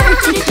 Mama shark,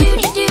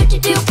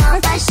 do-do-do-do-do.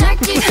 Papa shark,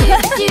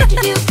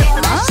 do-do-do-do-do.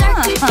 Grandma shark,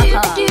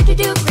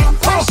 do-do-do-do-do.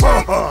 Grandpa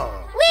shark.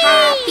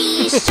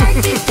 Happy shark,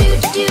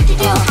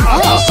 do-do-do-do-do.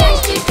 Happy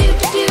sharks,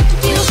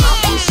 do-do-do-do-do.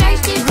 Happy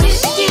sharks,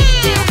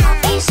 do-do-do-do-do.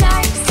 Happy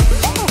sharks.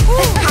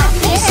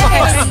 Happy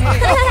sharks.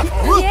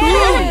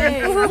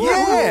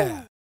 Yeah!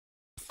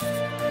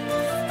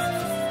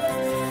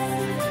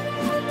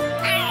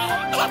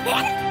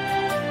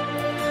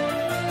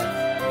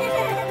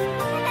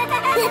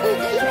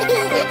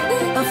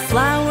 A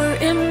flower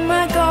in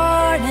my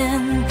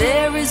garden,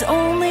 there is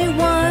only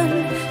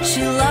one.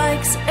 She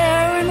likes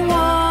air and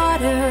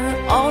water,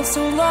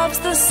 also loves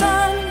the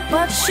sun.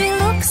 But she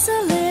looks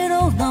a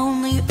little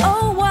lonely,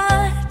 oh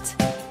what?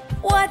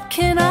 What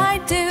can I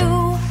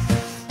do?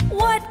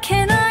 What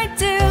can I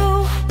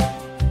do?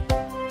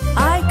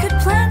 I could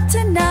plant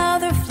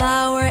another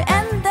flower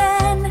and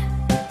then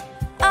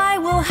I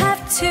will have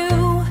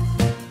two.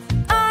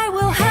 I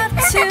will have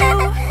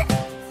two.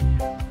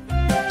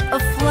 A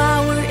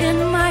flower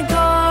in my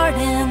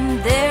garden,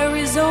 there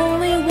is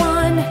only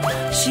one.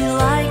 She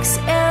likes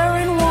air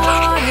and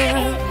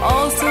water,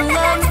 also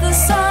loves the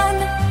sun.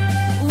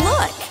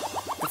 Look,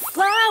 the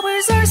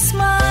flowers are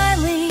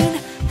smiling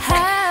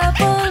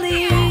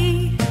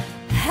happily,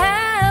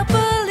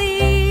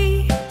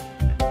 happily.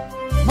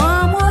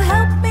 Mom will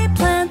help me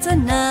plant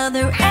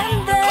another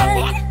and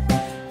then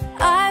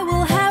I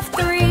will have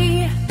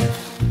three.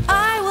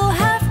 I will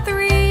have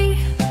three.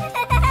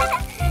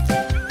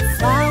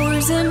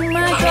 Flowers in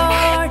my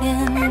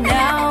garden,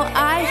 now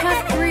I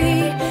have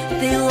three.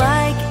 They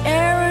like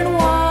air and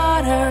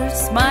water,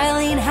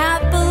 smiling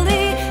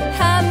happily,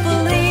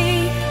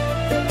 happily.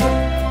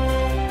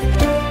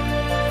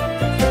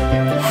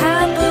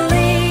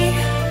 Happily.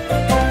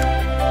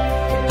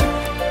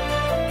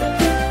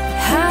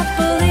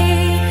 Happily.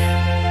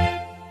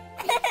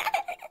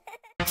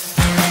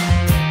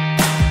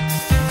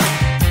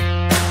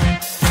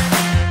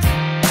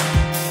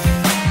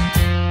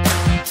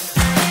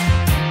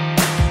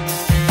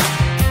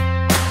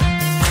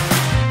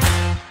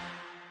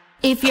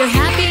 If you're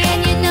happy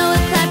and you know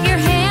it, clap your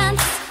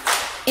hands.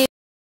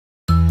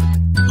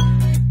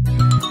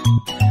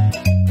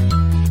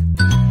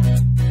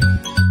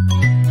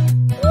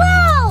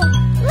 Whoa!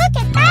 Look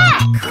at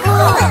that!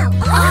 Cool!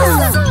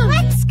 Awesome!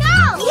 Let's go!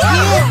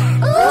 Yeah!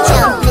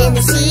 Jump in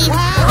the sea,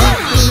 beep,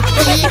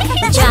 beep,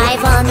 beep.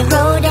 Drive on the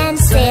road and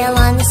sail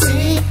on the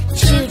sea.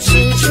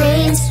 Choo-choo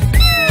trains,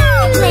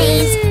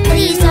 planes.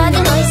 These are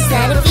the noises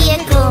that a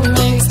vehicle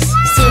makes.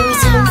 Zoom,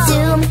 zoom,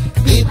 zoom.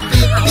 Beep,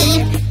 beep,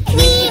 beep.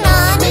 Nina,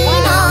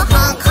 Nina.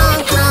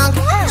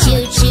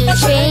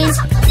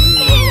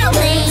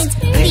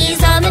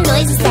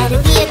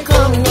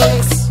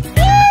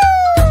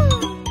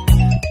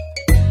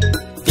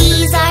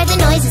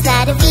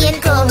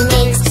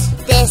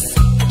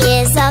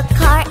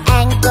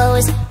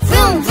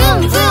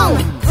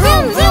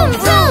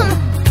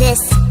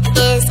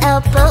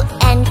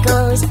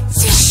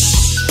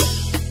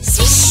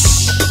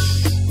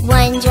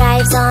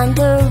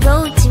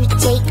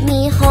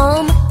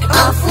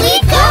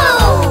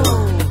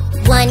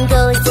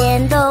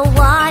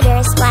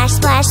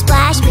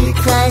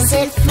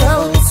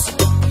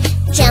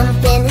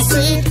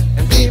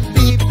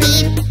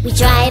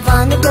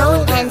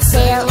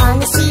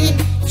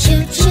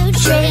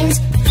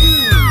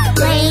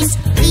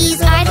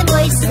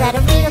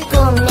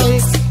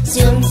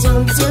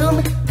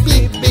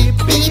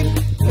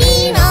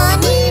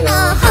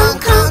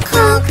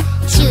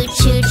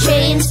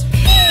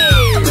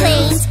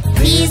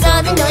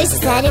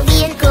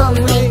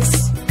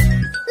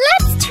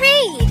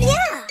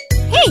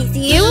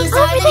 These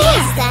are the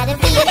noises that a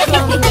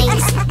vehicle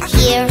makes.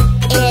 Here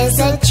is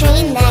a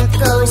train that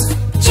goes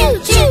choo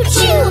choo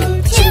choo,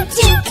 choo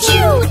choo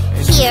choo.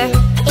 Here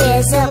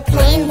is a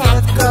plane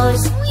that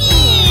goes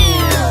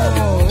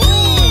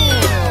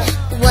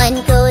one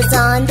goes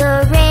on the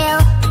rail,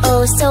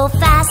 oh so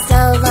fast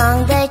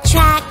along the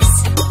tracks.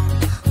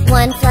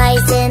 One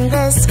flies in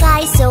the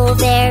sky so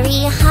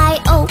very high,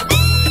 oh.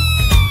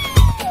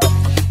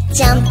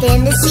 Jump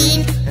in the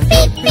scene,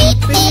 beep beep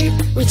beep.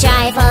 We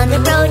drive on the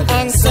road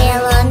and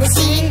sail on the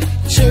sea.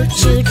 Choo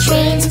choo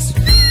trains,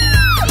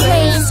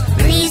 planes.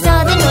 These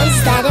are the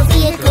noises that a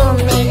vehicle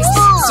makes.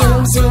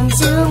 Zoom zoom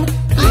zoom,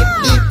 beep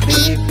beep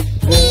beep.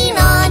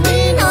 Nina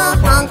nina,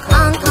 honk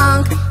honk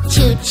honk.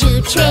 Choo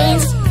choo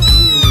trains,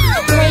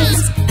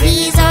 planes.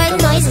 These are the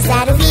noises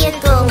that a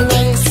vehicle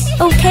makes.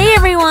 Okay,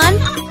 everyone,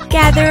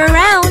 gather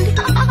around.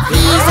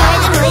 These are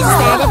the noises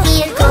that a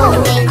vehicle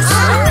makes.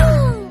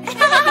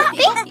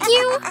 Thank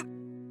you!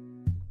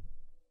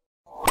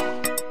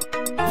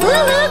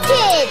 LooLoo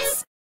Kids!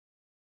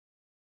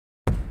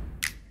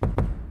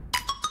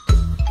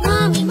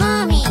 Mommy,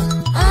 Mommy,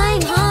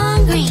 I'm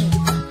hungry.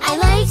 I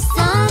like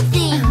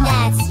something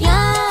that's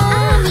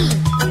yummy.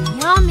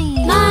 Yummy.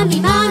 Mommy,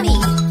 Mommy,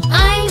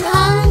 I'm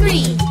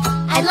hungry.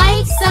 I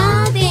like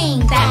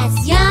something that's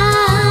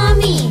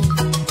yummy.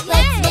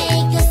 Let's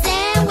make a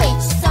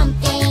sandwich,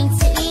 something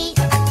to eat.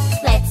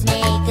 Let's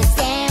make a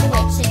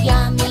sandwich, a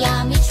yummy,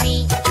 yummy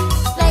treat.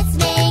 Let's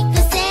make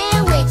a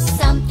sandwich,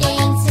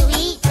 something to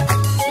eat.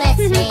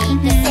 Let's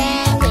make a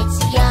sandwich,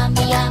 a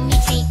yummy, yummy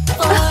treat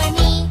for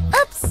me.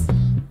 Oops!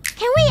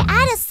 Can we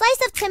add a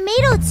slice of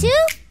tomato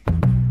too?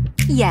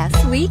 Yes,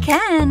 we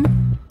can.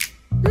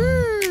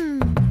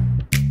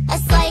 A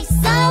slice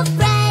of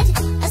bread,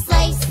 a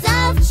slice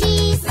of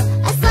cheese,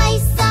 a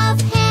slice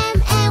of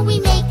ham, and we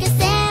make a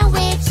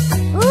sandwich.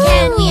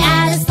 Can we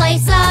add a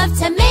slice of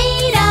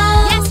tomato?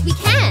 Yes, we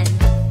can.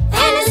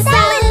 And a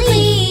salad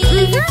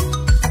leaf.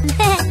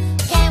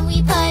 Can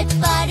we put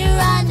butter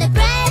on the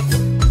bread?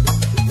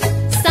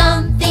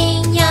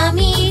 Something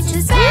yummy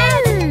to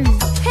spread.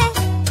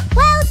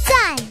 Well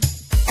done.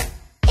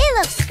 It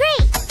looks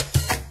great.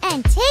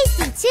 And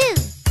tasty too.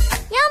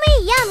 Yummy,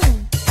 yummy.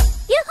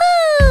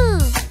 Yoo-hoo!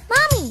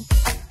 Mommy,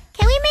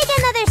 can we make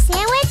another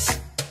sandwich?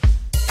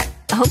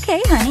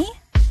 Okay, honey.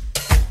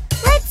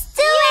 Let's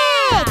do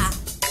it!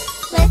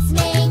 Let's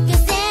make a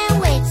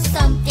sandwich,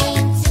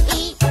 something to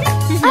eat.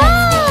 Let's make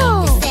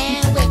a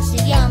sandwich,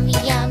 a yummy,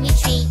 yummy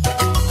treat.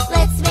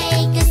 Let's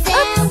make a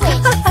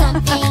sandwich,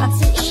 something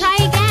to eat. Try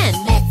again.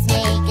 Let's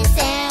make a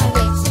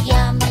sandwich, a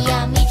yummy,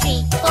 yummy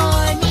treat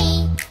for me.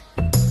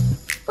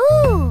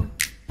 Ooh!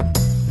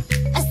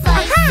 A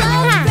slice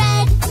of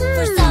bread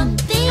for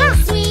something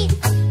sweet.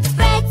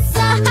 Spread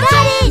some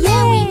bread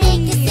and we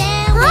make a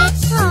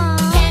sandwich.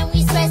 Can we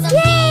spread some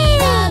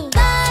peanut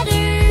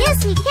butter? Yes,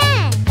 we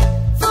can.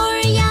 For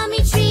a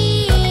yummy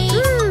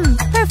treat.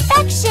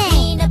 Perfection.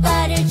 Peanut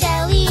butter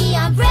jelly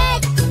on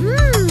bread.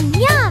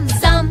 Yum.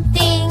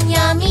 Something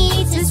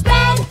yummy to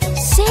spread.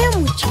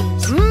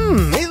 Sandwiches.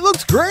 It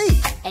looks great.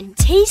 And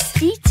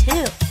tasty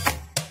too.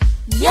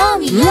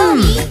 Yummy,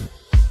 yummy.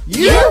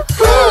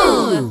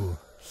 Yoo-hoo!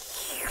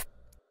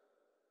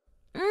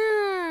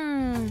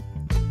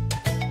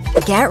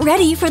 Get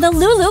ready for the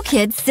LooLoo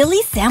Kids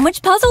Silly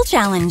Sandwich Puzzle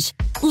Challenge.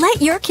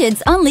 Let your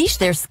kids unleash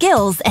their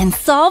skills and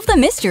solve the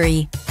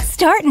mystery.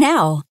 Start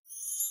now.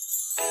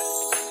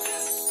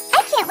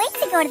 I can't wait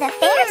to go to the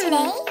fair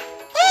today.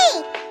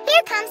 Hey,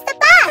 here comes the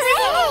bus.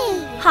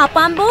 Hooray! Hop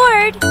on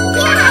board.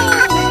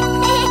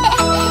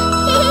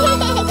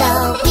 The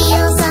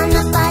wheels on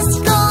the bus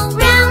go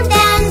round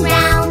and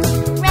round,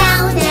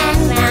 round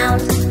and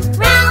round,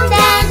 round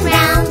and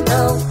round.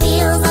 The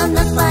wheels on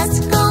the bus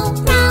go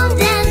round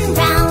and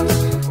round,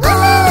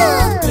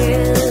 all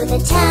through the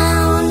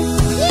town.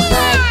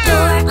 The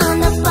door on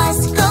the bus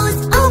goes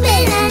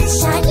open and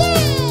shut,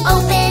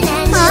 open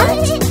and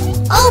shut,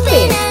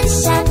 open and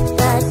shut.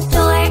 The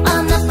door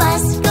on the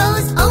bus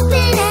goes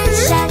open and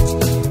shut,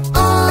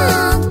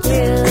 all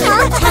through the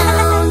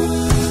town.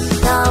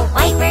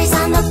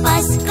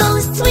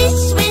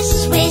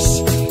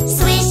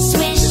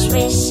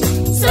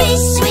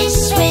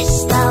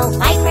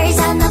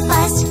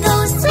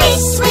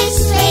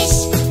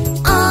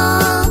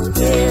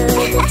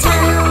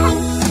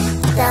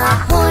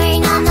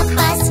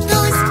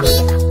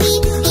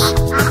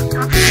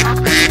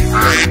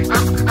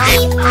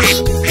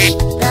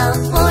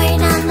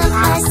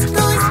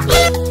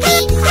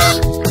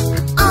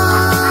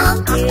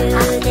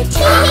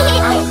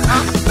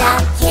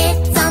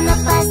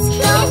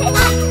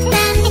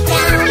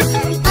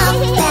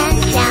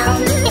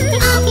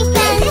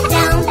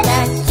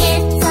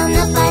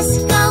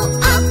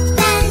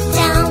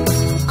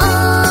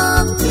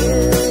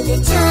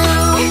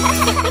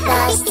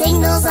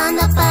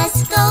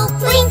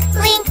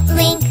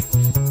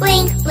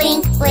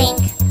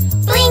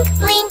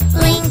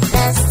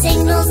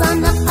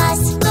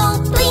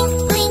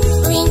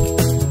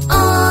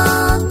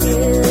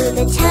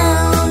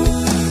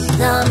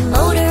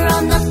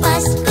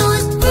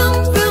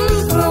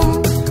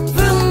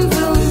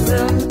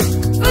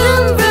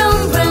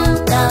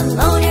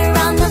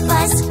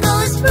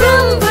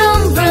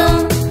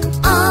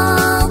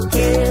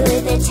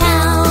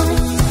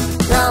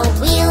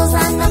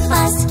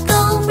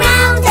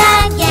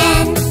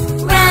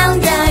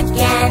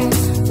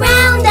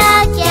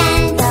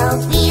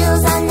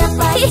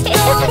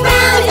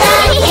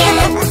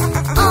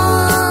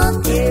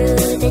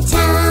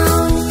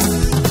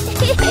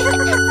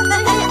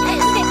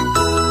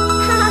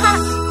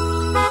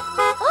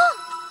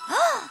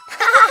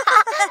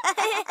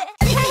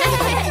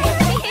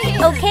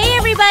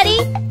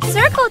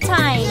 bingo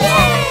time!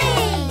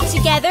 Yay!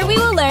 Together we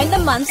will learn the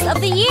months of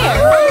the year.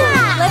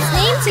 Let's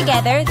name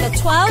together the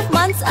 12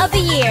 months of the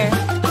year.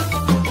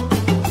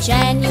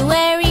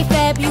 January,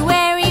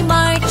 February,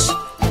 March,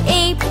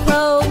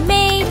 April,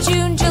 May,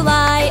 June,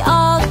 July,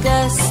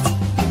 August,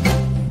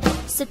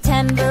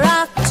 September,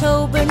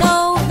 October,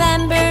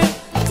 November,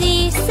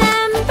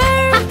 December.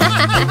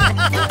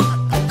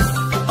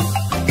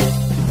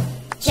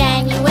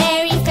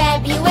 January,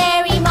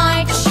 February,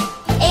 March,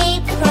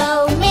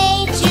 April,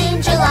 May,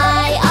 June,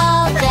 July,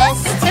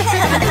 August,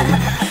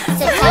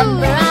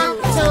 September,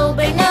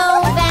 October,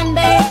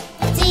 November,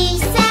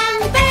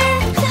 December.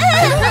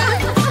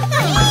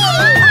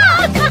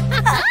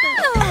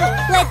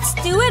 Let's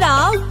do it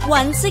all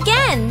once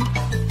again.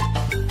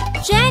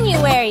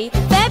 January,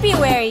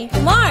 February,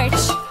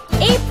 March,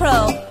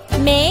 April,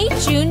 May,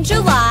 June,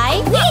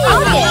 July,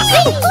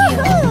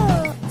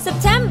 August,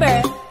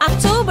 September,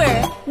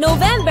 October,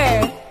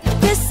 November,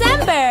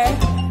 December.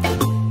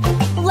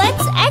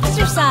 Let's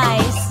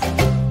exercise.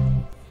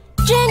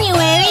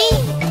 January,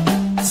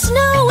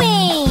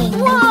 snowing.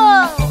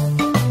 Whoa!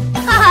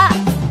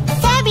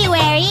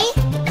 February,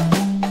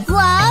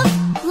 love,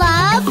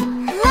 love,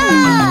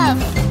 love.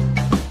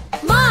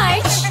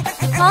 March,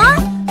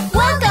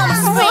 Welcome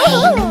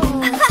spring.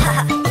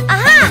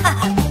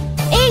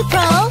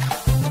 April,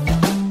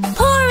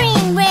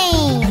 pouring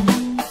rain.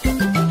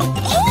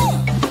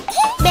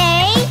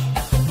 May,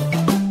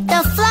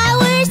 the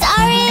flowers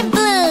are in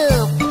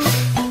bloom.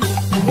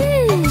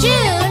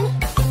 June,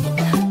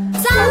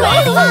 summer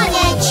fun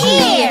and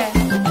cheer.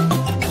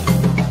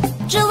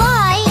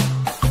 July,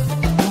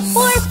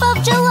 4th of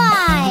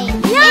July,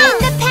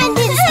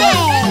 Independence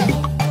Day.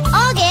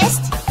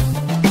 August,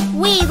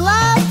 we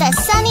love the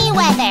sunny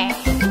weather.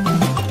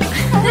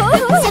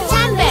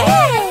 September,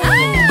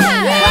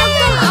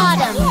 welcome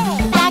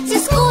autumn, back to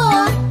school.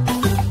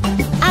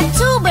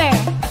 October,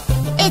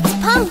 it's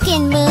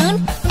pumpkin moon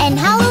and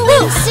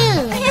Halloween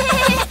soon.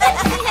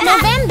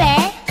 November,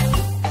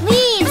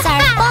 leaves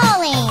are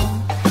falling.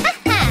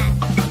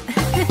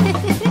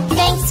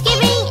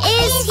 Thanksgiving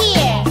is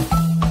here.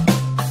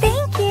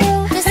 Thank you.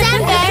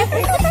 December,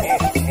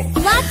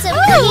 lots of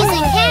cookies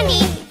and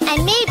candy, and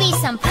maybe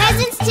some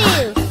presents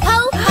too.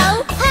 Ho,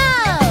 ho,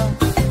 ho!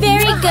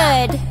 very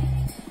good.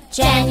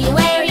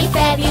 January,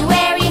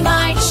 February,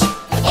 March,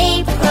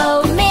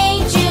 April, May,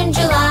 June,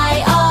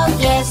 July,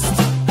 August,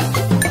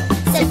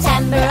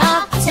 September,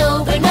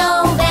 October,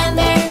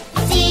 November,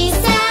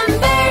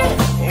 December.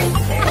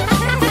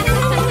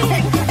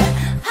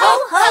 Ho,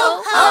 ho,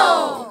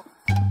 ho!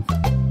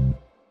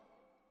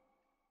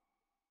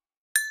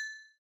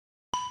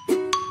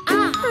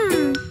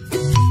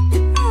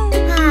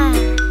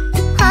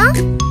 Huh?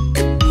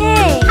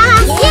 Hey,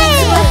 Yay!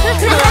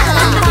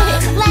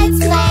 Let's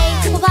play.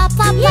 Pop, pop,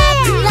 pop.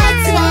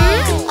 Let's play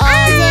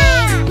all day.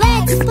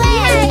 Let's play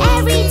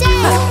every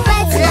day.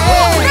 Let's play.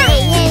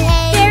 Hey, hey,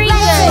 hey. Very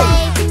Let's good.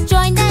 play.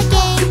 Join the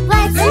game.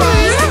 Let's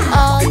play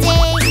all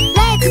day.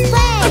 Let's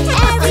play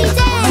every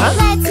day.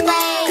 Let's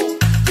play.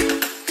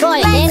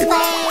 Let's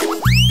play.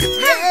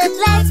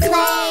 Let's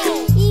play.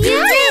 You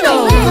do.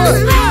 Let's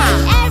play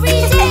every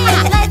day.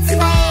 Let's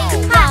play.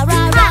 Ha,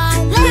 rah, rah.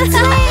 Let's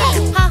play.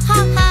 Ha, ha,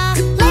 ha.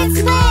 Let's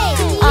play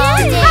all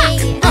day.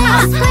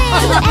 Let's play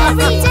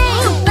every day.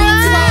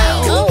 Let's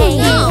play. Hey,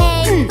 hey,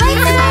 hey.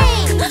 Let's play.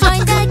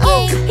 Join the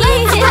game.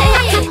 Let's play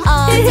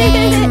all day.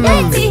 Let's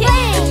play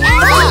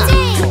every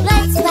day.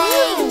 Let's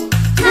play.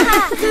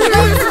 Let's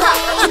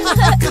play.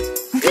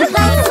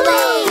 Let's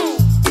play.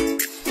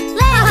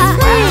 Let's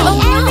play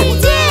every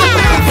day.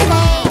 Let's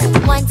play.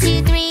 1,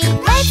 2, 3.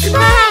 Let's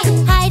play.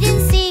 Hide and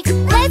seek.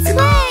 Let's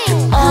play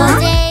all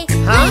day.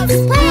 Let's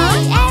play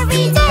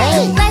every day.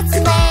 Let's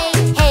play.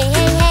 Hey,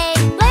 hey, hey.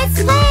 Let's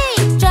play.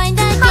 Join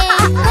the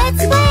game.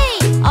 Let's play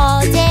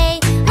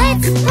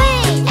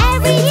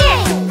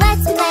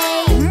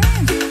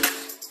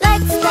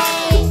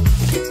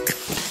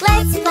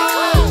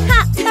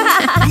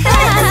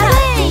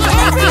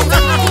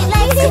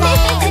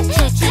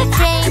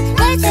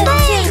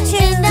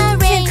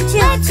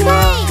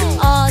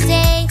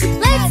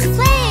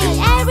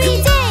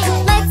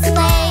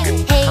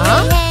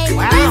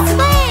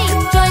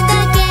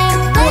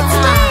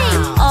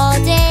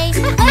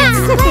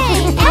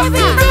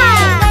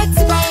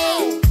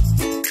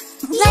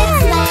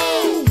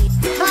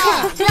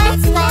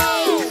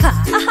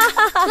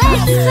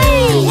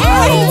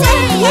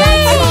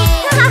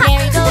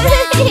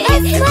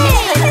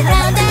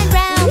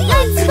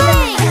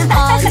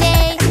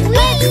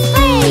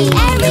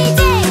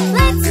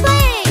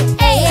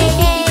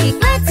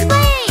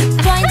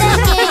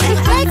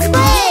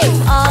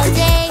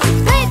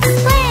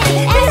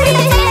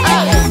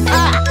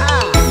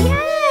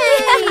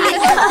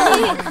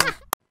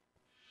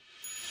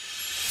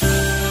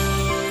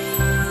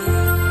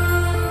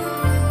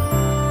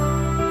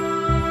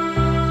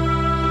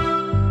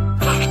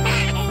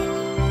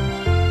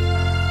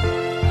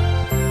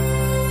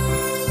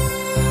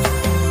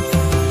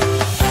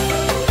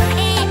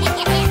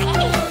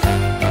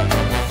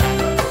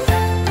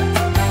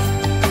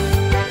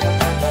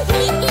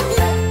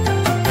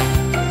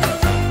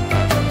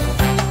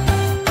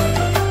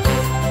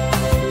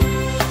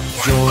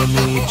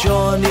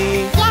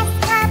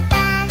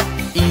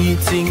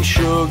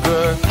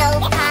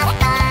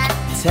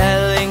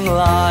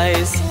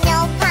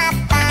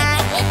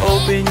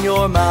Open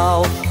your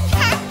mouth.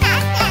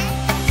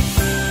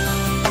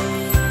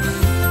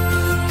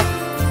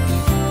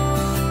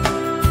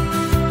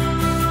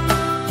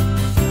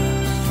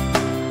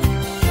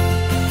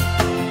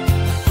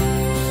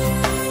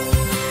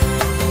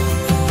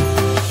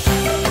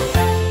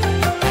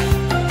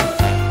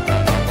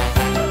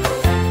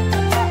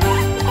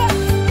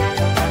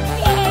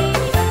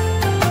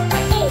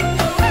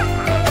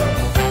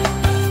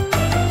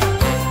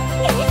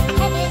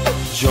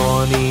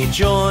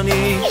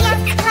 Johnny,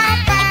 Yes,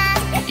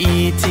 Papa.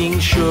 eating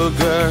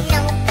sugar,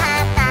 No,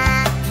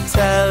 Papa.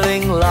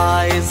 telling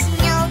lies.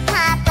 No,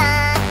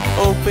 Papa.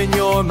 Open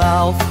your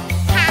mouth.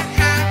 Ha,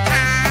 ha,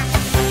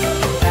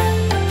 ha.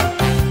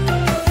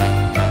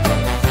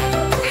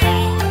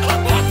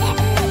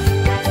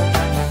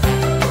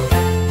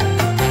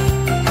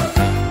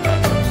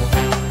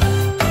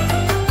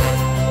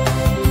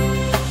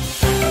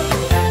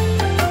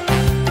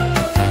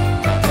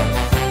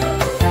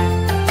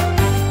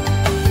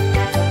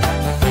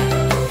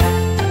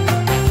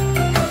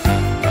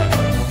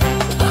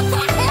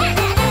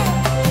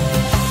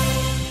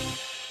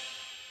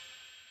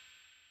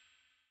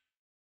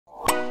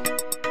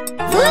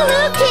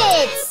 LooLoo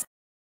Kids!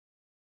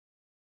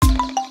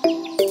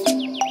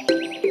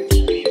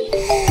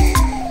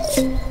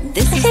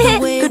 This is the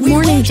way Good we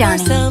morning, wake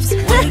Johnny. ourselves,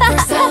 wake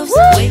ourselves,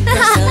 wake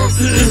ourselves.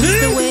 This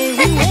is the way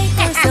we wake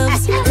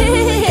ourselves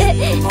early in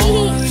the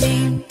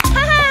morning.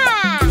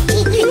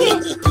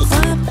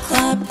 Clap,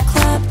 clap,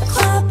 clap,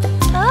 clap.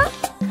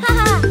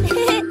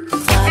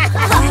 Clap,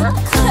 clap,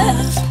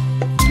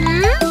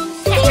 clap.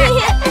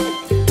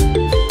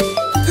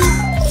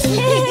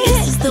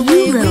 This is the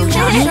way we wash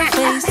our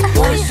face,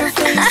 wash our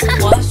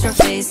face, wash our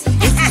face.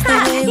 This is the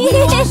way we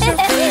wash our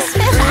face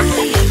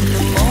early in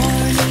the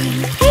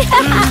morning.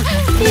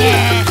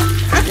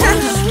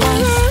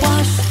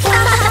 Wash,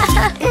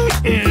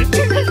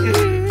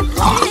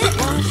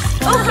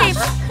 Okay.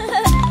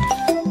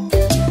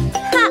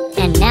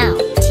 And now,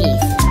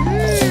 teeth.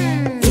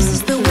 This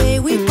is the way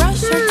we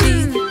brush our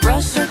teeth,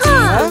 brush our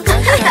teeth,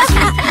 brush our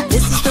teeth.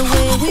 This is the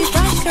way we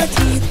brush our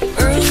teeth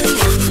early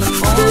in the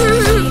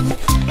morning.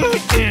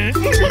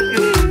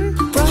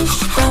 Brush,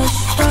 brush,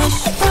 brush,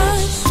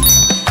 brush.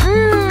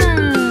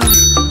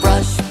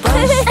 Brush,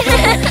 brush,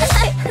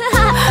 brush.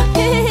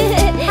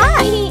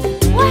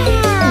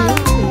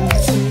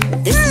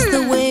 This is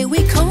the way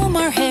we comb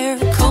our hair,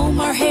 comb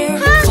our hair,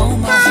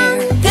 comb our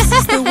hair. This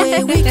is the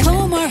way we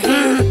comb our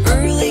hair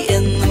early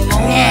in the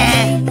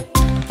morning.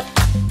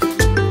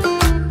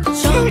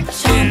 Chomp,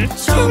 chomp,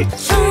 chomp,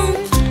 chomp.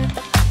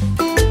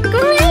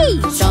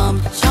 Great! Chomp,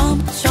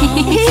 chomp,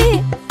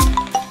 chomp.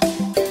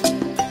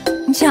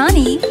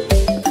 Johnny,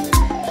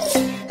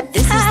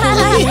 This is the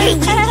way we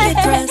get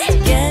dressed,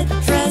 get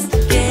dressed,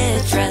 get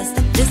dressed.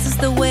 This is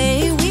the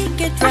way we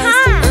get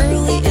dressed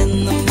early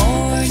in the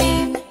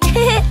morning.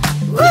 Yes,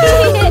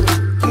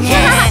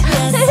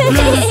 yes,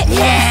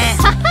 yes,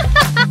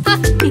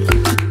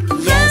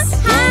 yes,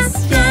 yes,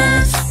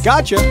 yes.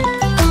 Gotcha.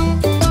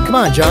 Come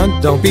on,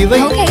 John. Don't be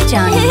late. okay,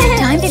 Johnny,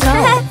 time to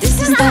go.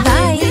 This is the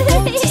way we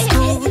go to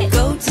school,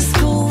 go to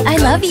school. I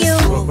love you.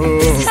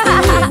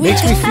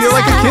 Makes me feel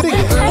like a kid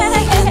again.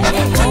 Early in the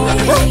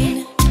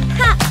morning.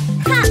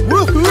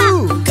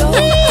 Woohoo! Go, go,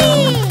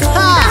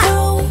 go.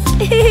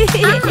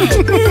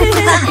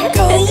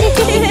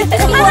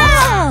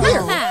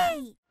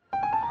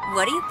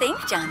 What do you think,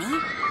 Johnny?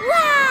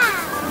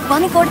 Wow!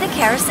 Want to go to the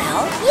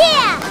carousel?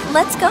 Yeah!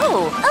 Let's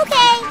go.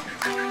 Okay!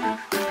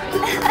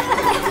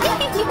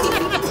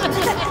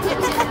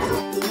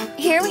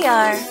 Here we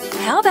are.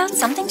 How about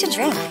something to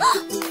drink?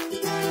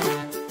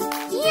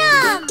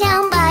 Yum!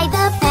 Down by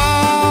the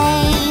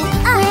bay,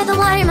 where the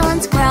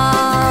watermelons grow.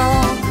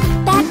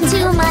 Back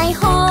to my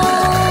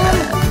home,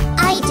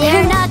 I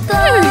dare not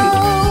go.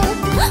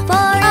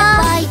 For if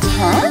I do,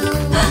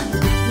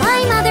 my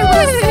mother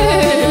will say,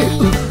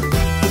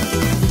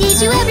 did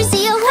you ever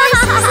see a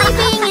horse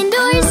sleeping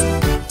indoors?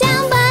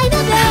 Down by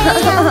the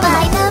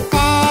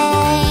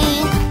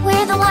bay,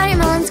 where the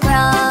watermelons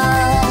grow.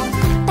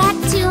 Back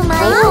to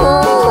my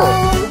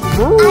home,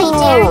 I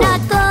dare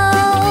not go.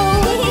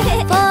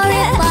 For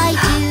if I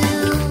do,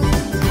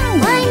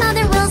 my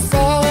mother will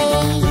say,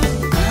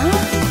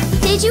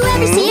 did you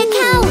ever see a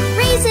cow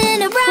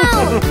raising a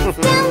row?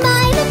 Down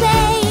by the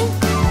bay.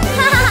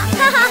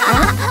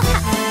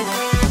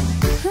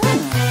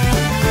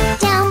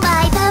 Down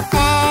by the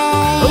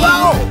bay,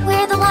 Hello.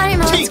 where the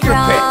watermelons Take your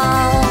grow. pick.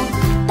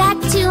 Back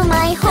to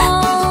my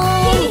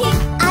home,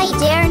 I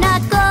dare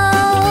not go.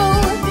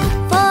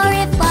 For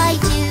if I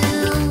do,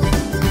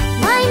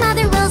 my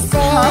mother will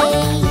say,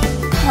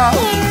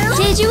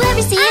 did you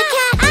ever see a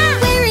cat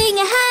wearing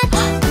a hat?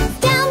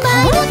 Down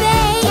by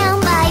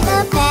the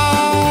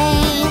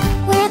bay,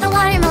 where the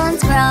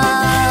watermelons grow.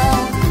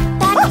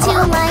 Back to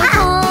my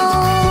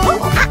home,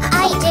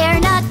 I dare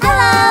not go.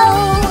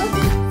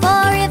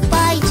 For if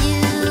I do,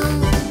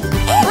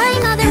 my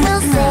mother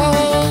will say,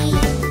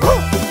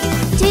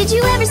 did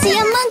you ever see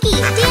a monkey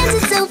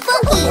dancing so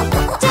funky?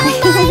 Down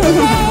by the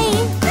bay.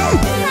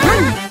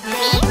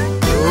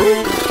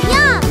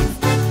 Yeah!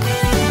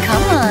 Come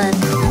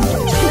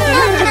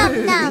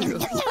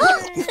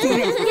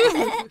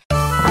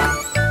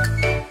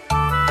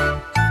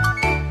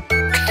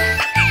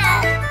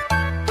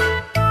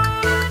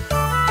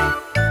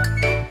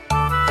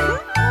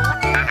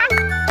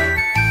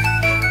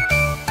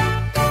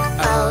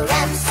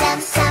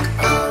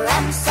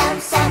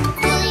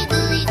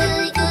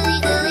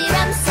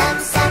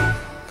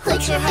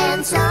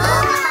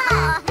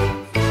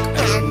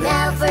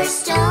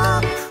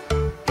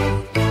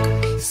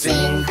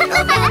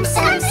rum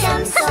sam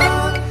sam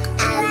song,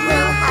 and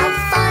we'll have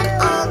fun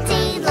all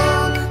day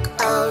long.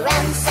 Oh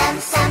rum sam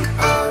sam,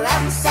 oh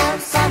rum sam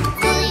sam,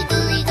 gooey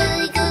gooey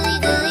gooey gooey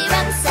gooey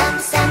rum sam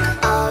sam.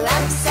 Oh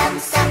rum sam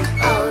sam,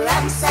 oh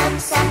rum sam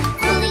sam,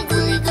 gooey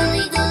gooey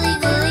gooey gooey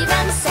gooey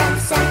rum sam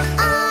sam.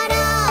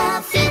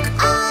 Autumn feet,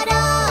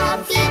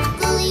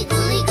 gooey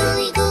gooey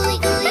gooey gooey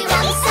gooey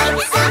rum sam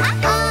sam.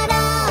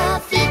 Autumn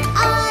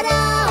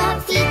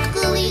feet,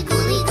 gooey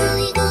gooey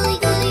gooey gooey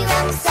gooey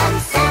rum sam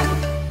sam.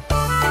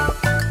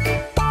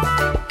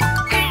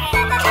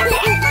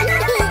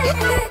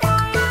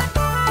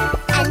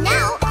 And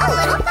now a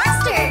little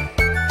faster.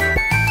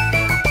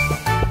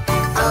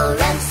 Oh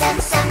rum sam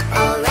sam,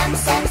 oh rum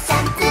sam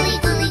sam, gooey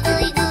gooey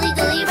gooey gooey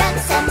gooey rum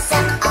sam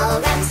sam. Oh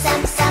rum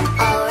sam sam,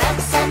 oh rum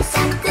sam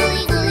sam,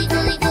 gooey gooey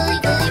gooey gooey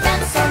gooey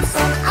rum sam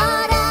sam.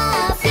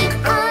 Autumn feet,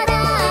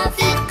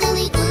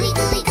 gooey gooey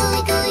gooey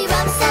gooey gooey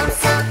rum sam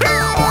sam.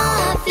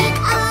 Autumn feet,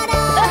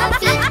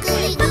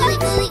 gooey gooey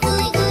gooey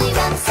gooey gooey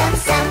rum sam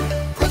sam.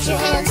 Put your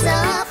hands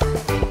up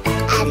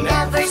and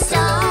never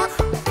stop.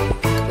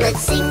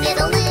 Let's sing it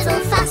a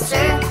little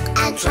faster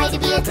and try to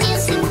be a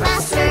dancing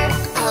master.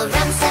 Oh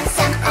rum sam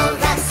sam, oh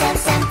rum sam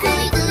sam,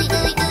 gooey gooey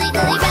gooey gooey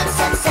gooey rum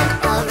sam sam.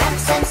 Oh rum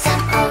sam sam,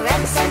 oh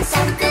rum sam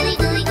sam, gooey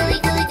gooey gooey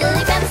gooey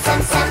gooey rum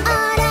sam sam.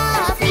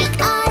 Autumn feet,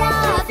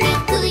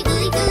 gooey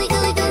gooey gooey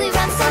gooey gooey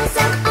rum sam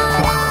sam.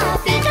 Autumn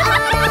feet,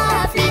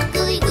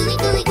 gooey gooey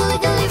gooey gooey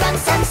gooey rum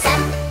sam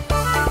sam.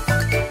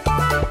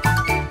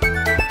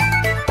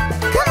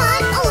 Come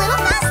on, a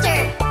little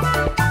faster.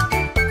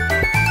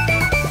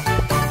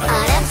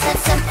 Rum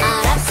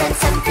sam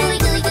sam, gooey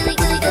gooey gooey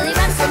gooey gooey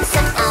rum sam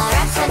sam.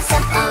 Rum sam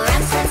sam,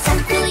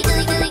 gooey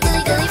gooey gooey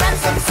gooey gooey rum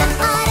sam sam.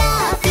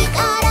 Autumn feet,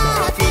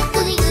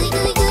 gooey gooey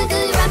gooey gooey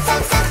gooey rum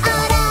sam sam.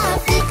 Autumn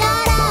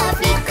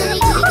feet, gooey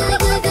gooey gooey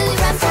gooey gooey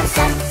rum sam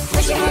sam.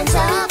 Put your hands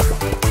up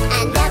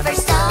and never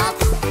stop.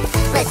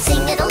 Let's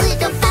sing it a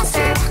little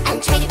faster and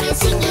try to be a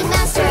singing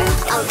master.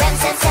 Oh rum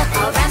sam sam,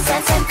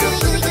 gooey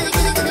gooey gooey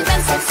gooey gooey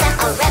rum sam sam.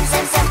 Oh rum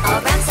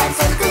sam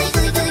sam, gooey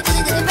gooey gooey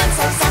gooey gooey rum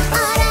sam sam.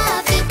 Autumn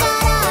feet,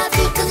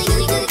 gooey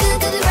gooey gooey gooey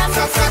gooey rum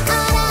sam sam.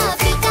 Autumn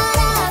feet,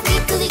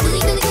 gooey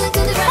gooey gooey gooey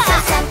gooey rum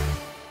sam sam.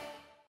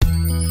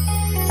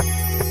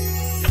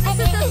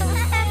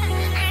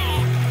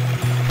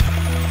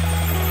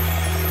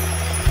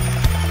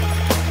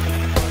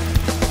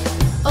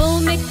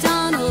 Old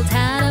MacDonald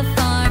had a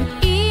farm,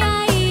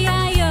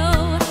 E-I-E-I-O.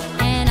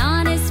 And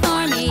on his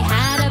farm he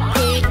had a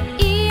pig,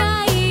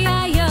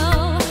 E-I-E-I-O.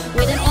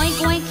 With an oink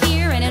oink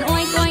here and an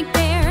oink oink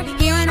there,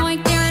 here an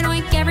oink, there an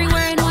oink,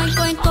 everywhere an oink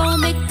oink. Old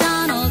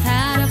MacDonald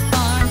had a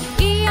farm,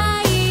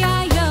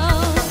 E-I-E-I-O.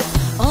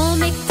 Old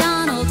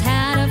MacDonald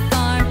had a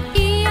farm,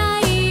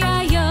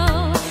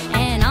 E-I-E-I-O.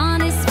 And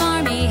on his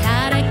farm he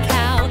had a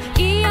cow,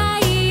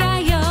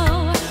 E-I-E-I-O.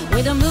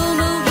 With a moo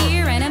moo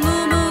here and a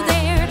moo moo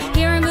there,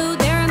 here a moo,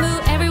 there a moo,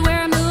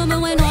 everywhere a moo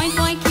moo. An oink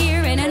oink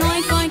here and an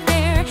oink oink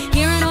there,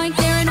 here an oink,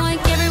 there an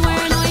oink, everywhere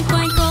an oink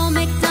oink. Old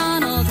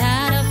MacDonald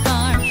had a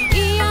farm,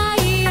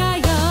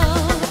 E-I-E-I-O.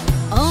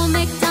 Old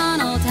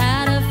MacDonald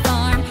had a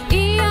farm,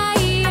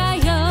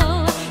 E-I-E-I-O.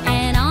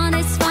 And on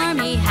his farm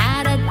he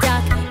had a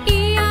duck,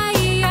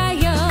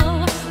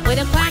 E-I-E-I-O. With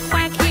a quack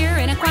quack here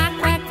and a quack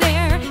quack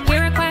there,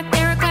 here a quack,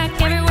 there a quack,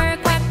 everywhere a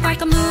quack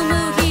quack. A moo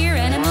moo here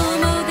and a moo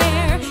moo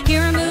there,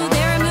 here a moo,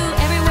 there a moo,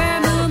 everywhere a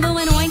moo moo.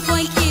 An oink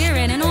oink here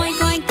and an oink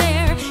oink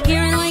there,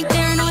 here an oink,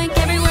 there an oink,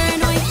 everywhere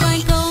an oink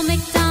oink. Old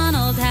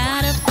MacDonald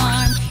had a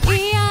farm,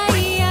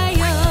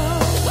 E-I-E-I-O.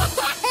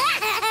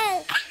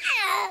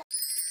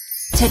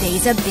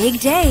 Today's a big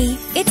day.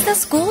 It's the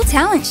school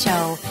talent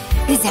show.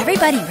 Is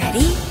everybody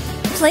ready?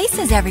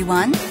 Places,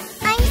 everyone.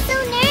 I'm so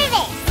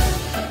nervous.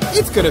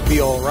 It's gonna be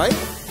all right.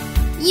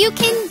 You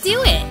can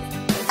do it.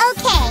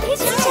 Okay.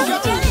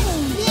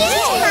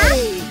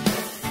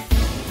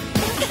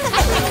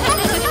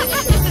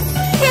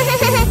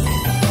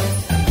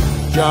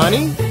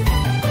 Johnny?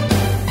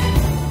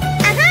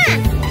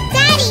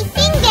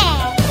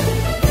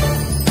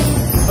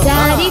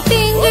 Daddy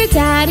finger.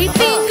 Daddy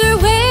finger,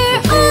 where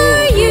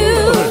are you?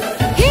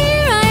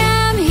 Here I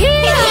am,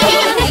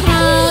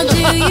 how do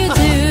you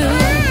do?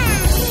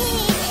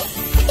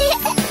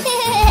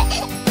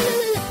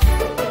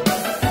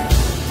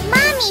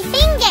 Mommy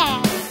finger.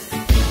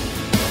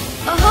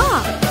 Aha!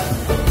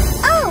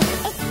 Oh,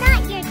 it's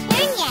not your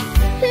turn yet.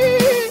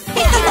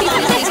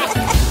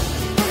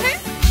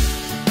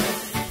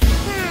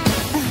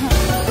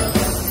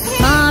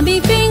 Mommy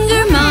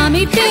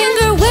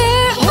finger,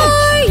 where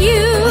are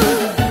you?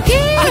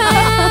 Here I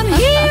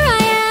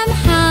am,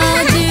 how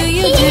do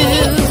you do?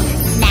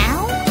 Now?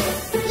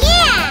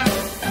 Yeah.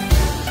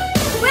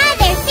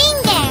 Brother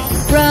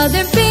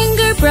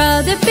finger.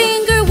 Brother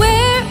finger,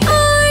 where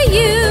are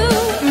you?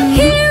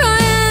 Here I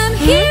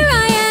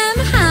am,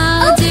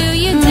 how do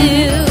you do?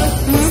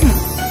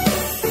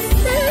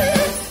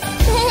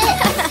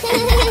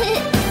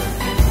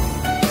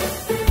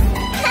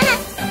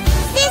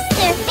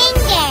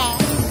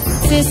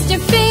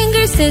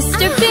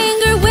 Sister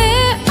finger,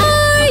 where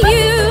are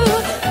you?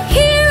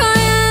 Here I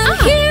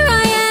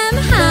am,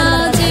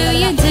 how do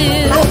you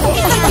do?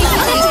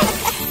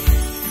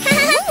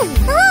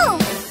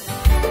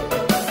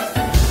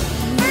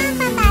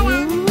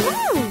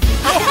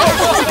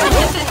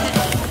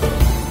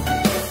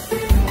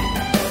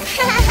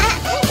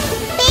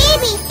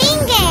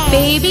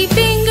 Baby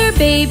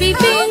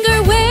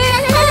finger,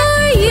 where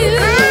are you?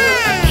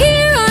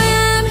 Here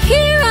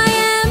I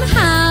am,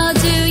 how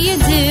do you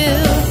do?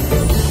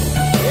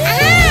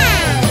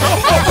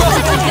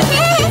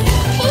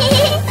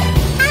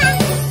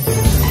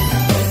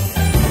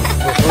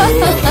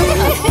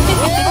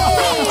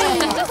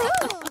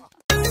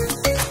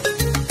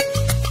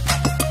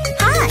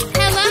 Hi.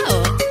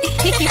 Hello.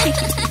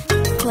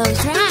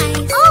 Close your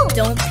eyes. Oh.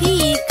 Don't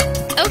peek.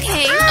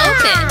 Okay,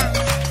 open.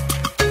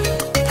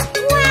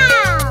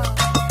 Wow!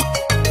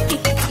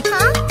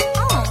 Huh?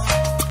 Oh.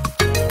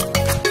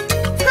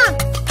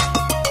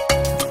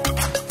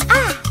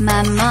 Huh.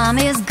 My mom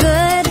is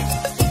good.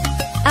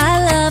 I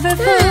love her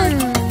food.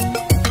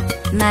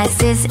 My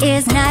sis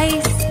is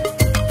nice.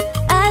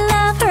 I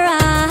love her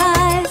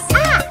eyes.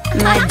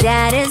 My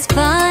dad is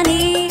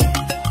funny.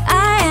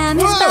 I am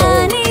his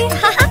bunny.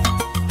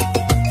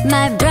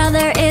 My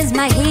brother is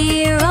my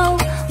hero.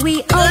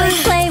 We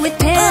always play with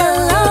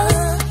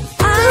pillows.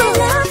 I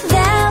love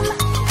them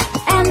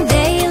and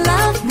they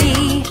love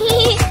me.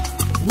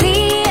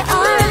 We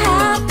are a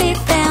happy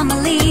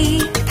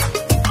family.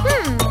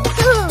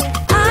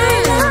 I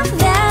love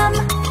them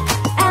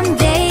and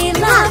they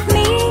love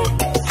me.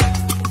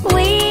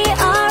 We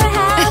are a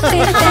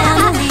happy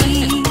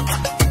family.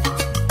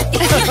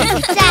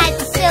 That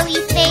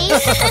silly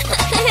face.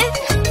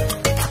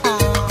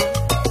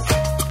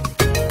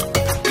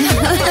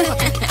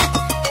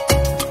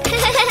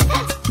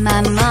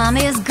 My mom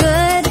is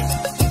good.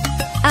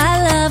 I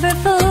love her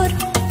food.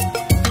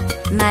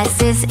 My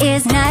sis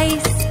is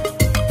nice.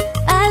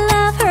 I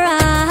love her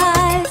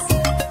eyes.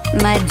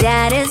 My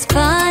dad is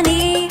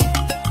funny.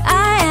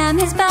 I am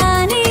his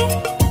bunny.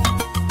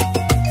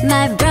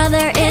 My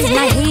brother is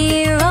my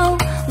hero.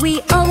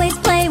 We always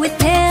play with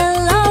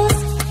pillows.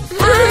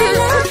 I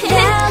love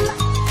them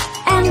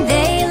and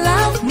they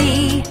love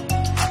me.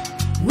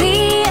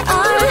 We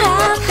are a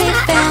happy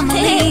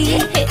family.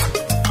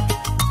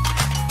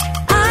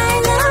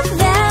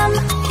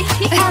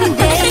 And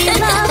they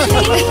love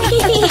me.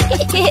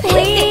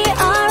 We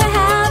are a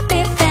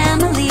happy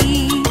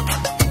family.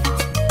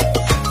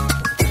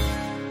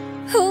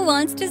 Who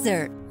wants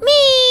dessert?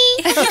 Me!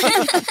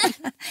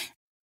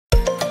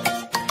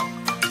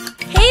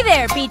 Hey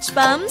there, beach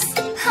bums.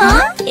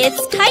 Huh?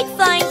 It's kite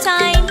flying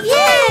time.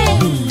 Yay!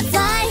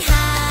 Fly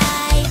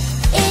high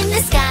in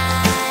the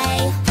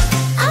sky,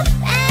 up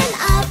and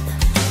up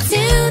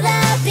to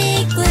the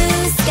big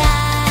blue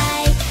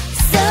sky.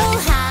 So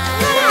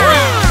high.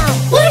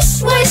 Wow! Whoosh,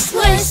 whoosh,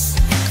 whoosh.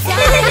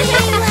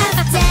 Flying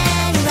left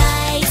and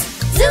right.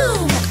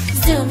 Zoom,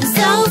 zoom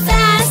so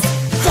fast.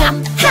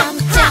 Jump, jump,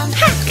 jump.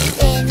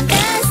 In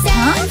the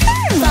sand.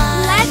 Fun.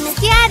 Let's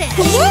get it.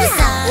 In the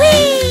sun.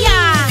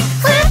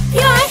 Clap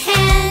your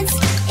hands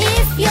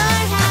if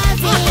you're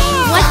having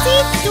What's he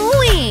fun.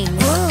 doing?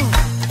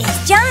 It's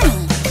Johnny.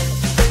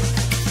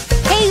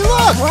 Hey,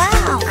 look!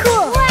 Wow.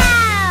 Cool.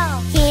 Wow!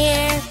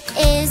 Here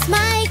is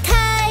my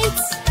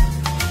kite.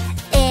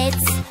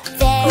 It's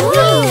very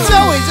So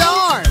is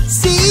ours.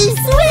 See?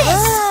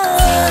 swish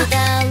to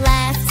the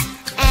left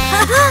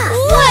and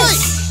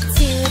whoosh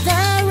to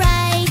the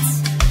right.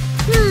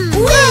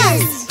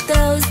 Whiz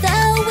goes the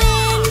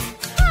wind.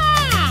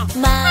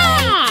 My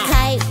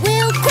kite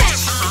will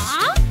crash,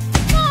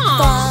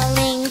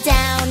 falling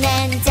down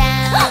and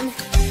down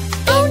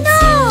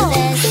into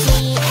the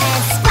sea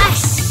and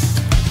splash.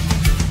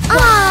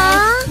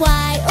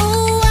 Why,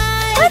 oh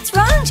why What's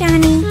wrong,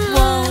 Johnny?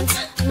 won't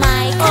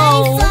my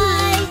kite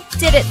fly?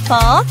 Did it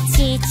fall?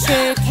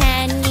 Teacher,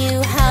 can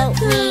you help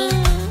me?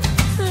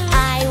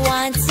 I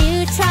want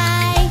to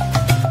try.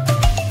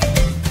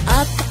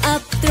 Up,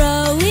 up,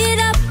 throw it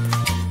up.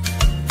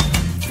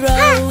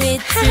 Throw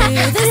it to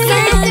the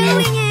sun.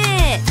 Doing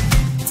it!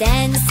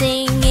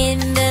 Dancing in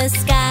the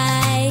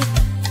sky.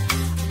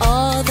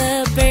 All the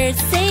birds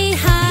say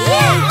hi.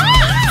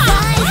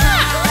 Fly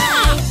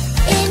high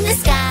in the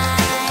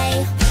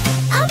sky.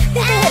 Up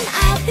and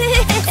up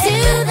to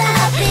the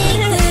big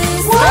blue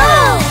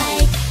sky.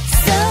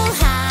 So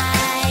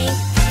high.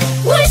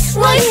 Whoosh,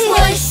 whoosh,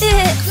 whoosh.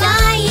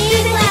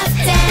 Flying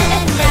left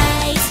and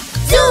right.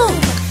 Zoom,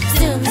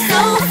 zoom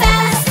so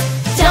fast.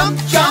 Jump,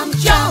 jump,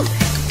 jump.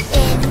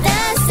 In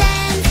the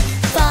sand.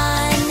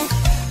 Fun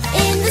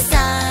in the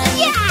sun.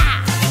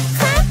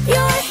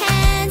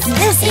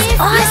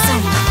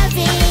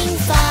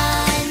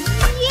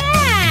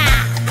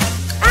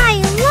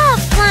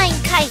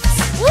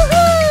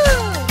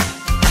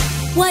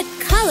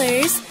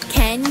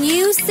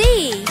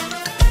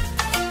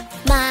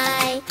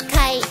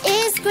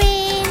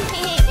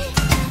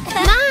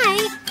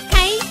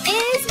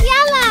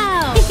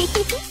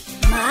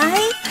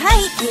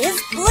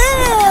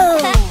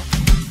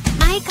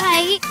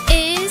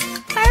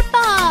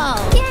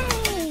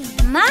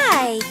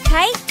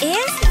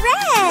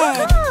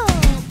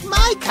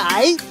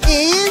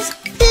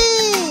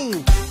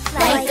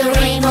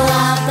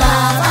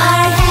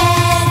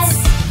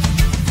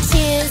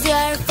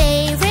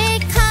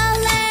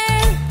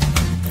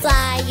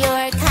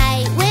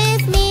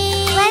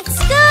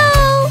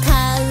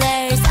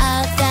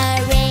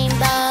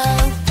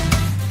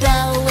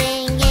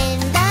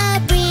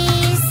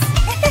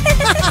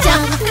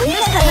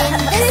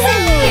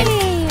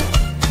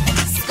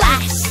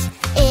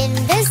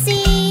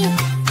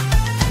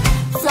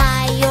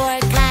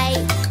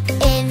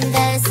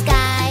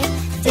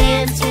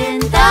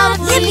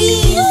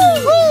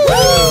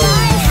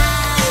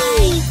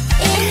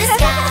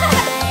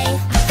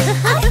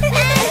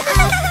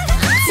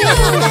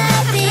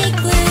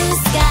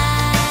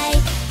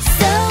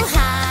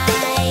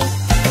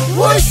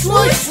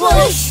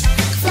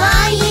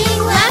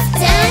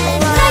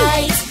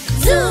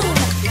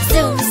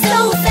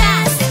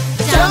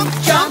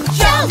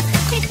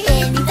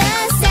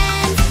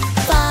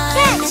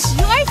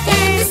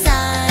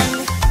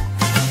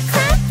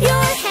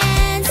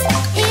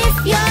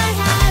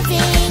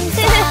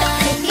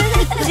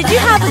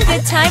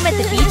 good time at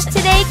the beach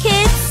today,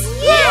 kids?